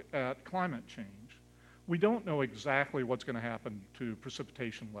look at climate change, we don't know exactly what's going to happen to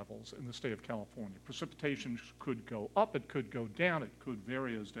precipitation levels in the state of California. Precipitation could go up, it could go down, it could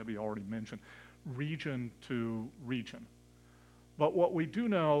vary, as Debbie already mentioned, region to region. But what we do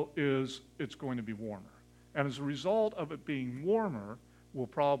know is it's going to be warmer. And as a result of it being warmer, we'll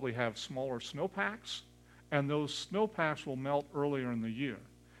probably have smaller snowpacks, and those snowpacks will melt earlier in the year.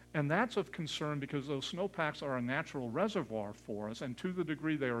 And that's of concern because those snowpacks are a natural reservoir for us, and to the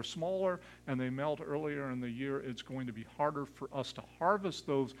degree they are smaller and they melt earlier in the year, it's going to be harder for us to harvest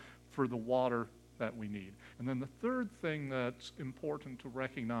those for the water that we need. And then the third thing that's important to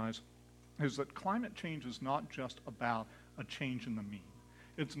recognize is that climate change is not just about a change in the mean.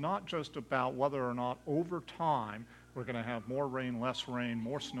 It's not just about whether or not over time we're going to have more rain, more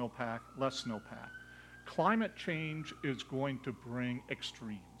snowpack, less snowpack. Climate change is going to bring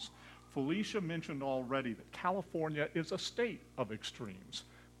extremes. Felicia mentioned already that California is a state of extremes.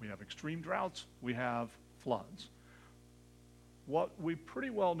 We have extreme droughts, we have floods. What we pretty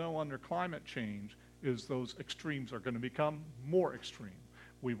well know under climate change is those extremes are going to become more extreme.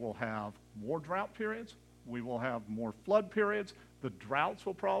 We will have more drought periods, we will have more flood periods, the droughts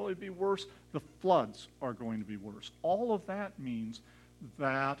will probably be worse, the floods are going to be worse. All of that means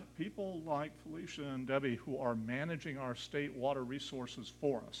that people like Felicia and Debbie, who are managing our state water resources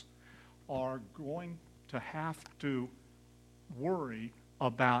for us, are going to have to worry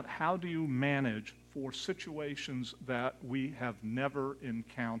about how do you manage for situations that we have never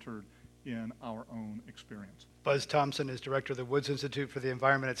encountered in our own experience. Buzz Thompson is director of the Woods Institute for the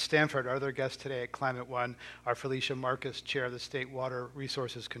Environment at Stanford. Our other guests today at Climate One are Felicia Marcus, chair of the State Water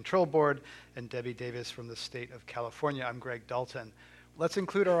Resources Control Board, and Debbie Davis from the state of California. I'm Greg Dalton. Let's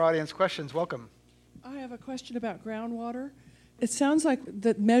include our audience questions. Welcome. I have a question about groundwater. It sounds like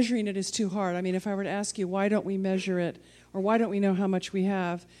that measuring it is too hard. I mean, if I were to ask you, why don't we measure it, or why don't we know how much we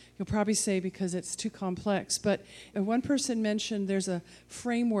have, you'll probably say because it's too complex. But one person mentioned there's a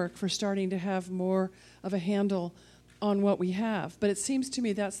framework for starting to have more of a handle on what we have. But it seems to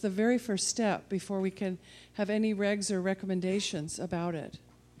me that's the very first step before we can have any regs or recommendations about it.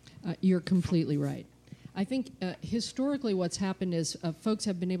 You're completely right. I think historically what's happened is folks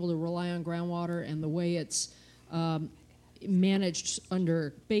have been able to rely on groundwater, and the way it's managed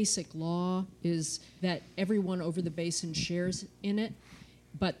under basic law is that everyone over the basin shares in it,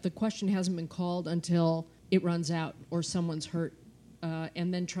 but the question hasn't been called until it runs out or someone's hurt,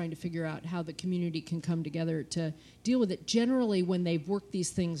 and then trying to figure out how the community can come together to deal with it. Generally, when they've worked these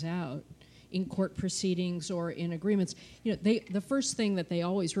things out in court proceedings or in agreements, the first thing that they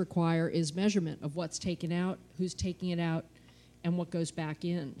always require is measurement of what's taken out, who's taking it out, and what goes back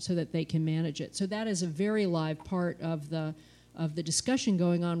in, so that they can manage it. So that is a very live part of the discussion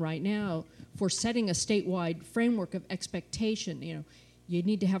going on right now for setting a statewide framework of expectation. You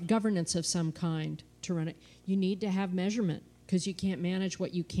need to have governance of some kind to run it. You need to have measurement, because you can't manage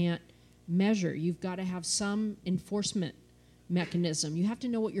what you can't measure. You've got to have some enforcement mechanism. You have to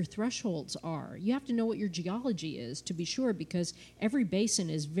know what your thresholds are. You have to know what your geology is, to be sure, because every basin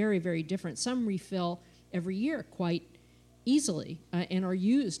is very, very different. Some refill every year quite easily and are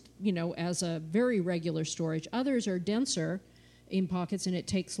used, as a very regular storage. Others are denser in pockets and it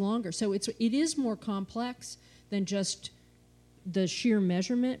takes longer. So it is more complex than just the sheer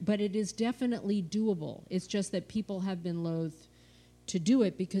measurement, but it is definitely doable. It's just that people have been loath to do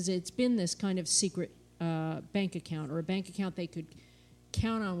it because it's been this kind of secret bank account, or a bank account they could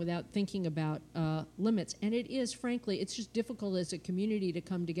count on without thinking about limits. And it is, frankly, it's just difficult as a community to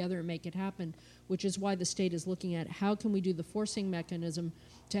come together and make it happen, which is why the state is looking at how can we do the forcing mechanism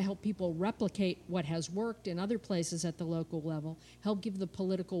to help people replicate what has worked in other places at the local level, help give the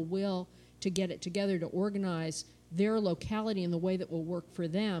political will to get it together, to organize their locality in the way that will work for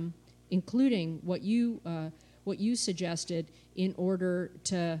them, including what you suggested, in order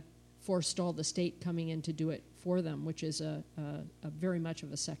to forestall the state coming in to do it for them, which is a very much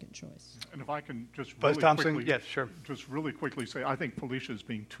of a second choice. And if I can just Buzz really Thompson, quickly, yes, sure. Just really quickly say, I think Felicia is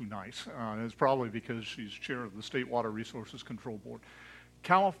being too nice. It's probably because she's chair of the State Water Resources Control Board.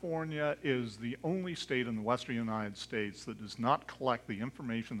 California is the only state in the western United States that does not collect the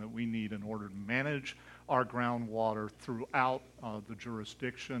information that we need in order to manage our groundwater throughout the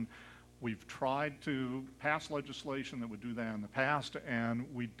jurisdiction. We've tried to pass legislation that would do that in the past, and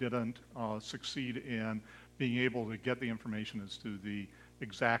we didn't succeed in being able to get the information as to the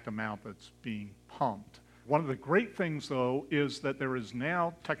exact amount that's being pumped. One of the great things, though, is that there is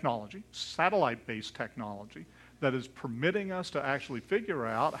now technology, satellite-based technology, that is permitting us to actually figure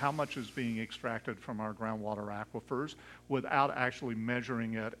out how much is being extracted from our groundwater aquifers without actually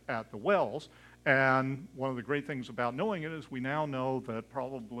measuring it at the wells. And one of the great things about knowing it is we now know that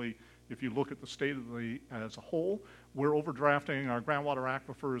probably, if you look at the state of as a whole, we're overdrafting our groundwater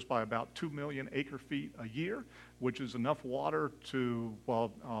aquifers by about 2 million acre feet a year, which is enough water to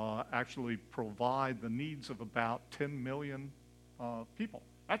actually provide the needs of about 10 million people.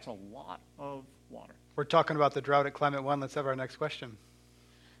 That's a lot of water. We're talking about the drought at Climate One. Let's have our next question.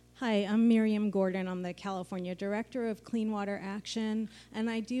 Hi, I'm Miriam Gordon. I'm the California Director of Clean Water Action, and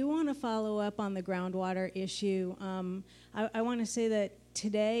I do want to follow up on the groundwater issue. I want to say that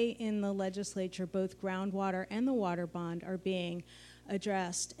today in the legislature, both groundwater and the water bond are being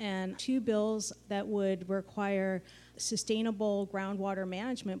addressed, and two bills that would require sustainable groundwater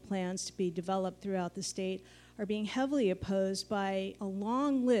management plans to be developed throughout the state are being heavily opposed by a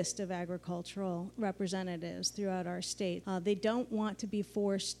long list of agricultural representatives throughout our state. They don't want to be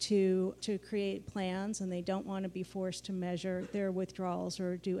forced to create plans, and they don't want to be forced to measure their withdrawals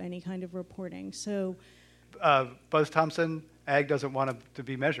or do any kind of reporting. So, Buzz Thompson, ag doesn't want to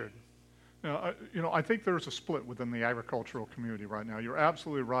be measured. I think there's a split within the agricultural community right now. You're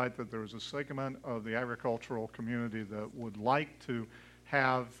absolutely right that there's a segment of the agricultural community that would like to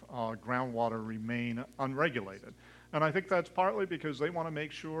have groundwater remain unregulated. And I think that's partly because they want to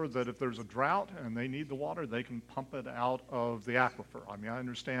make sure that if there's a drought and they need the water, they can pump it out of the aquifer. I mean, I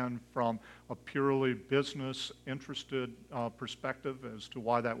understand from a purely business interested perspective as to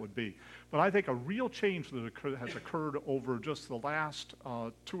why that would be. But I think a real change that has occurred over just the last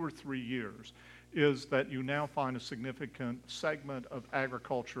 2 or 3 years is that you now find a significant segment of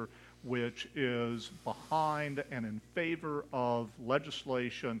agriculture which is behind and in favor of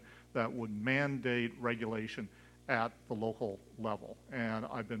legislation that would mandate regulation at the local level. And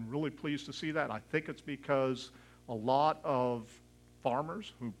I've been really pleased to see that. I think it's because a lot of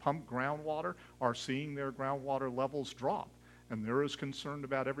farmers who pump groundwater are seeing their groundwater levels drop. And they're as concerned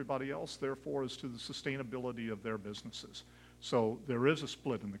about everybody else, therefore, as to the sustainability of their businesses. So there is a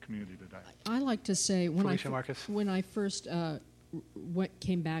split in the community today. I like to say, when Felicia Marcus. when I first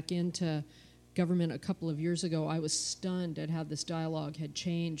came back into government a couple of years ago, I was stunned at how this dialogue had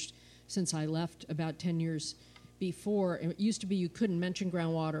changed since I left about 10 years before. It used to be you couldn't mention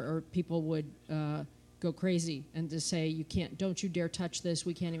groundwater or people would go crazy and to say, you can't, don't you dare touch this,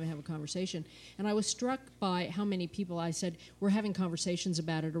 we can't even have a conversation. And I was struck by how many people I said, we're having conversations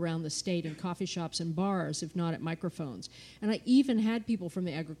about it around the state in coffee shops and bars, if not at microphones. And I even had people from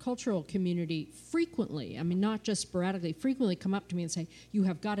the agricultural community frequently, I mean not just sporadically, frequently come up to me and say, you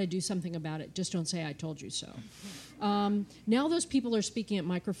have got to do something about it, just don't say I told you so. Now those people are speaking at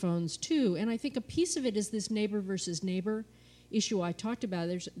microphones too, and I think a piece of it is this neighbor versus neighbor issue I talked about.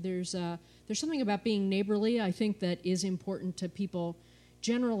 There's something about being neighborly, I think, that is important to people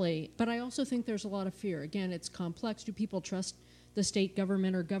generally, but I also think there's a lot of fear. Again, it's complex. Do people trust the state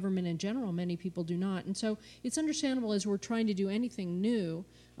government or government in general? Many people do not. And so it's understandable as we're trying to do anything new.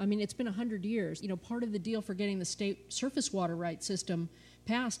 I mean, it's been 100 years. You know, part of the deal for getting the state surface water rights system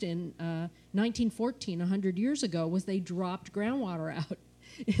passed in 1914, 100 years ago, was they dropped groundwater out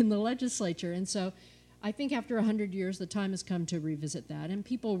in the legislature. And so I think after 100 years, the time has come to revisit that, and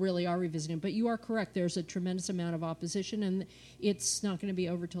people really are revisiting. But you are correct. There's a tremendous amount of opposition, and it's not going to be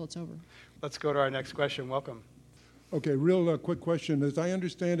over till it's over. Let's go to our next question. Welcome. Okay, real quick question. As I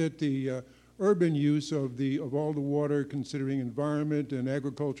understand it, the urban use of all the water, considering environment and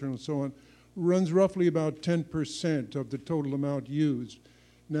agriculture and so on, runs roughly about 10% of the total amount used.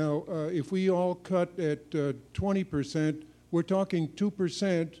 Now, if we all cut at 20%, we're talking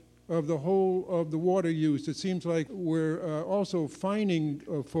 2% of the whole of the water use. It seems like we're also fining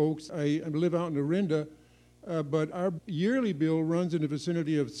folks. I live out in Orinda, but our yearly bill runs in the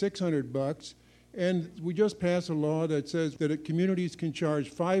vicinity of $600, and we just passed a law that says that communities can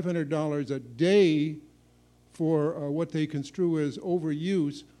charge $500 a day for what they construe as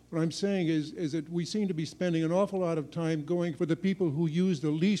overuse. What I'm saying is that we seem to be spending an awful lot of time going for the people who use the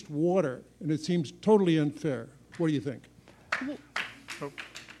least water, and it seems totally unfair. What do you think?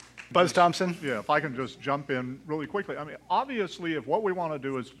 Buzz Thompson? Yeah, if I can just jump in really quickly. I mean, obviously, if what we want to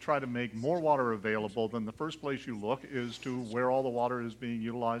do is try to make more water available, then the first place you look is to where all the water is being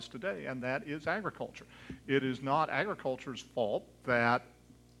utilized today, and that is agriculture. It is not agriculture's fault that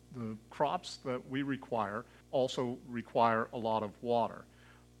the crops that we require also require a lot of water.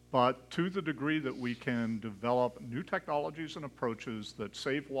 But to the degree that we can develop new technologies and approaches that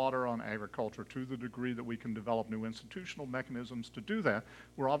save water on agriculture, to the degree that we can develop new institutional mechanisms to do that,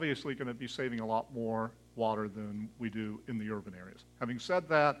 we're obviously going to be saving a lot more water than we do in the urban areas. Having said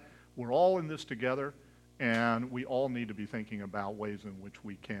that, we're all in this together, and we all need to be thinking about ways in which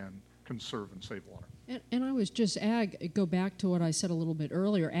we can conserve and save water. And I was just, go back to what I said a little bit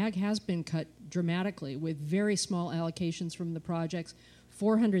earlier, ag has been cut dramatically with very small allocations from the projects.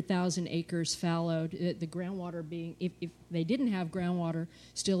 400,000 acres fallowed, the groundwater being, if they didn't have groundwater,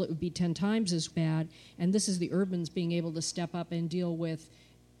 still it would be 10 times as bad. And this is the urbans being able to step up and deal with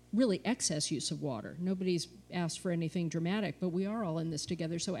really excess use of water. Nobody's asked for anything dramatic, but we are all in this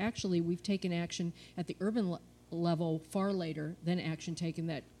together. So actually, we've taken action at the urban level far later than action taken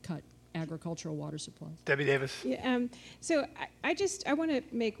that cut agricultural water supplies. Debbie Davis. Yeah, so I want to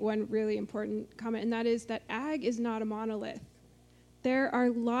make one really important comment, and that is that ag is not a monolith. There are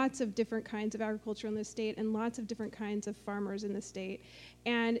lots of different kinds of agriculture in the state and lots of different kinds of farmers in the state.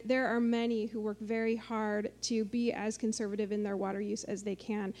 And there are many who work very hard to be as conservative in their water use as they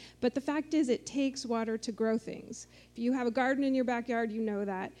can. But the fact is, it takes water to grow things. If you have a garden in your backyard, you know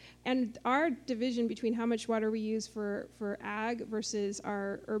that. And our division between how much water we use for ag versus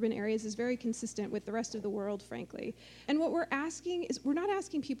our urban areas is very consistent with the rest of the world, frankly. And what we're asking is, we're not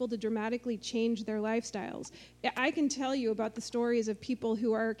asking people to dramatically change their lifestyles. I can tell you about the stories of people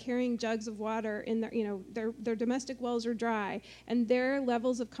who are carrying jugs of water in their domestic wells are dry, and their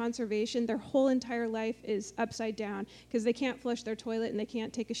levels of conservation, their whole entire life is upside down because they can't flush their toilet and they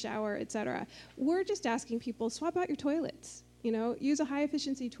can't take a shower, etc. We're just asking people, swap out your toilets. Use a high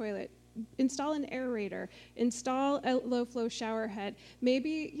efficiency toilet. Install an aerator, install a low-flow shower head.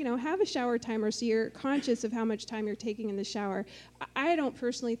 Maybe, have a shower timer so you're conscious of how much time you're taking in the shower. I don't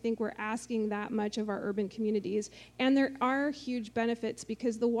personally think we're asking that much of our urban communities, and there are huge benefits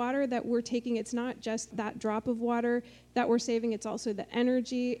because the water that we're taking, it's not just that drop of water that we're saving, it's also the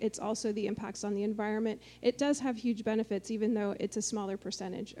energy, it's also the impacts on the environment. It does have huge benefits, even though it's a smaller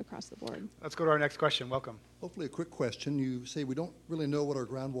percentage across the board. Let's go to our next question. Welcome. Hopefully a quick question. You say we don't really know what our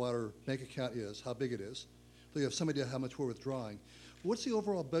groundwater bank account is, how big it is. So you have some idea how much we're withdrawing. What's the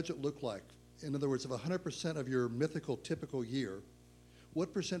overall budget look like? In other words, of 100% of your mythical typical year,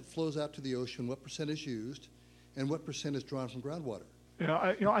 what percent flows out to the ocean, what percent is used, and what percent is drawn from groundwater?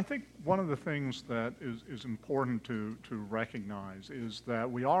 I think one of the things that is important to recognize is that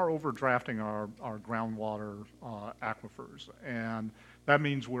we are overdrafting our groundwater aquifers, and that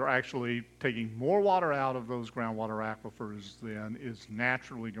means we're actually taking more water out of those groundwater aquifers than is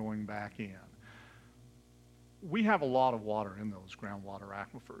naturally going back in. We have a lot of water in those groundwater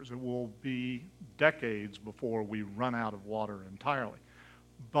aquifers. It will be decades before we run out of water entirely.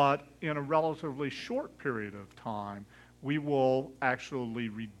 But in a relatively short period of time, we will actually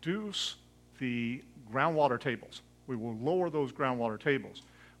reduce the groundwater tables. We will lower those groundwater tables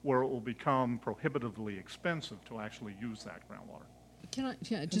where it will become prohibitively expensive to actually use that groundwater. Can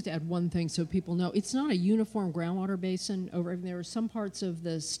I just add one thing so people know? It's not a uniform groundwater basin over everything. There are some parts of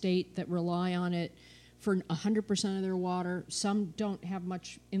the state that rely on it for 100% of their water. Some don't have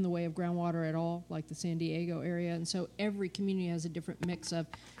much in the way of groundwater at all, like the San Diego area. And so every community has a different mix of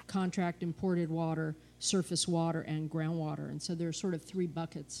contract imported water, surface water, and groundwater. And so there are sort of three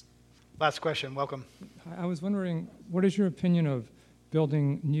buckets. Last question. Welcome. I was wondering, what is your opinion of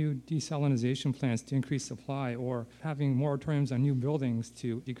building new desalinization plants to increase supply, or having moratoriums on new buildings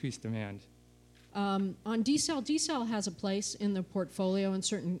to decrease demand? On desal has a place in the portfolio in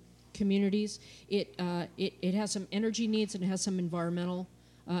certain communities. It has some energy needs and it has some environmental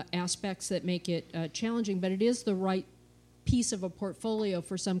aspects that make it challenging, but it is the right piece of a portfolio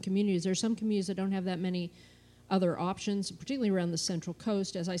for some communities. There are some communities that don't have that many other options, particularly around the Central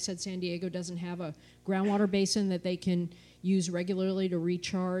Coast. As I said, San Diego doesn't have a groundwater basin that they can use regularly to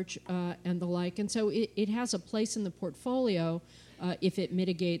recharge and the like. And so it has a place in the portfolio if it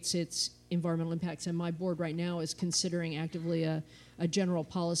mitigates its environmental impacts. And my board right now is considering actively a general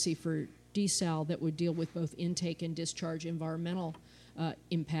policy for desal that would deal with both intake and discharge environmental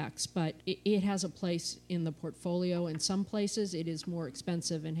impacts. But it has a place in the portfolio. In some places, it is more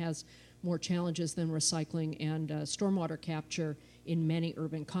expensive and has more challenges than recycling and stormwater capture in many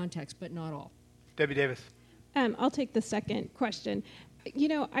urban contexts, but not all. Debbie Davis. I'll take the second question.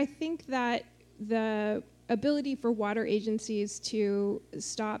 I think that the ability for water agencies to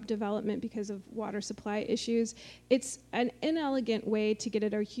stop development because of water supply issues, it's an inelegant way to get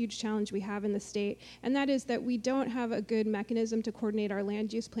at a huge challenge we have in the state, and that is that we don't have a good mechanism to coordinate our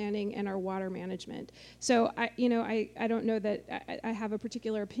land use planning and our water management. So I don't know that I have a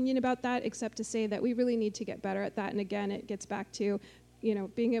particular opinion about that, except to say that we really need to get better at that. And again, it gets back to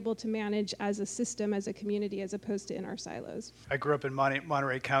being able to manage as a system, as a community, as opposed to in our silos. I grew up in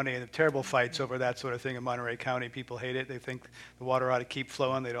Monterey County, and the terrible fights over that sort of thing in Monterey County. People hate it. They think the water ought to keep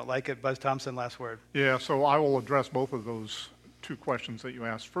flowing. They don't like it. Buzz Thompson, last word. Yeah, so I will address both of those two questions that you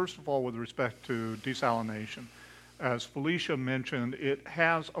asked. First of all, with respect to desalination, as Felicia mentioned, it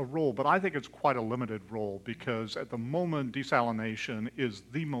has a role, but I think it's quite a limited role, because at the moment, desalination is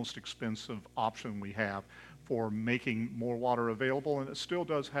the most expensive option we have for making more water available, and it still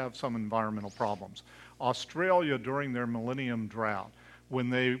does have some environmental problems. Australia, during their millennium drought, when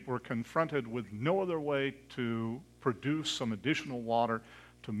they were confronted with no other way to produce some additional water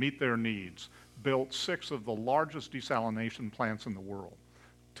to meet their needs, built 6 of the largest desalination plants in the world.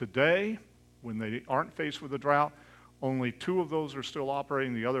 Today, when they aren't faced with a drought, only 2 of those are still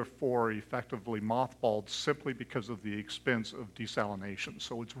operating. The other 4 are effectively mothballed simply because of the expense of desalination.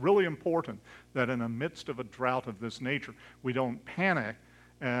 So it's really important that in the midst of a drought of this nature, we don't panic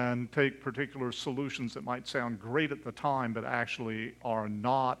and take particular solutions that might sound great at the time, but actually are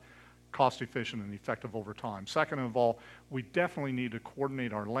not cost efficient and effective over time. Second of all, we definitely need to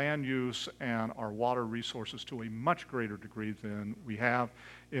coordinate our land use and our water resources to a much greater degree than we have.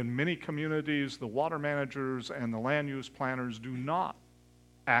 In many communities, the water managers and the land use planners do not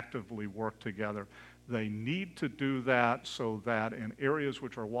actively work together. They need to do that so that in areas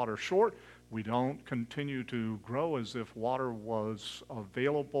which are water short, we don't continue to grow as if water was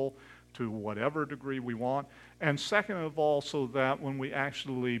available to whatever degree we want. And second of all, so that when we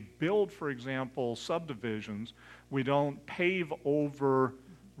actually build, for example, subdivisions, we don't pave over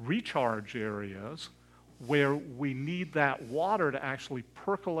recharge areas where we need that water to actually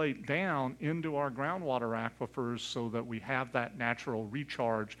percolate down into our groundwater aquifers so that we have that natural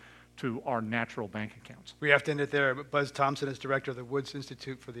recharge to our natural bank accounts. We have to end it there. Buzz Thompson is director of the Woods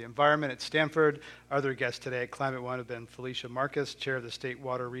Institute for the Environment at Stanford. Our other guests today at Climate One have been Felicia Marcus, chair of the State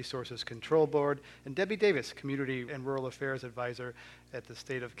Water Resources Control Board, and Debbie Davis, Community and Rural Affairs Advisor at the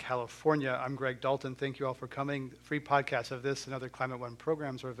state of California. I'm Greg Dalton. Thank you all for coming. Free podcasts of this and other Climate One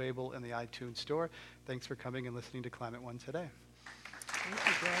programs are available in the iTunes store. Thanks for coming and listening to Climate One today. Thank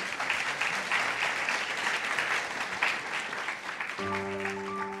you, Greg.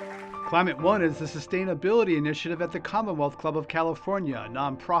 Climate One is the sustainability initiative at the Commonwealth Club of California, a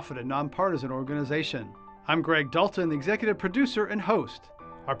nonprofit and nonpartisan organization. I'm Greg Dalton, the executive producer and host.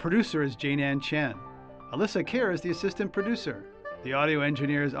 Our producer is Jane Ann Chen. Alyssa Kerr is the assistant producer. The audio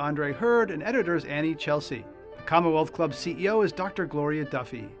engineer is Andre Hurd, and editor is Annie Chelsea. The Commonwealth Club CEO is Dr. Gloria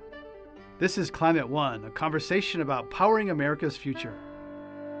Duffy. This is Climate One, a conversation about powering America's future.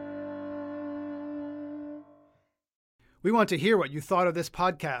 We want to hear what you thought of this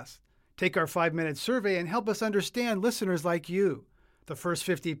podcast. Take our 5-minute survey and help us understand listeners like you. The first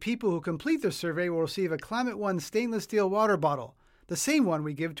 50 people who complete the survey will receive a Climate One stainless steel water bottle, the same one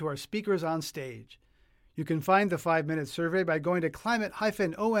we give to our speakers on stage. You can find the 5-minute survey by going to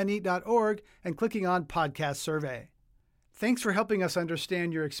climate-one.org and clicking on Podcast Survey. Thanks for helping us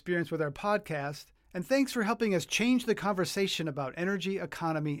understand your experience with our podcast, and thanks for helping us change the conversation about energy,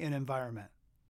 economy, and environment.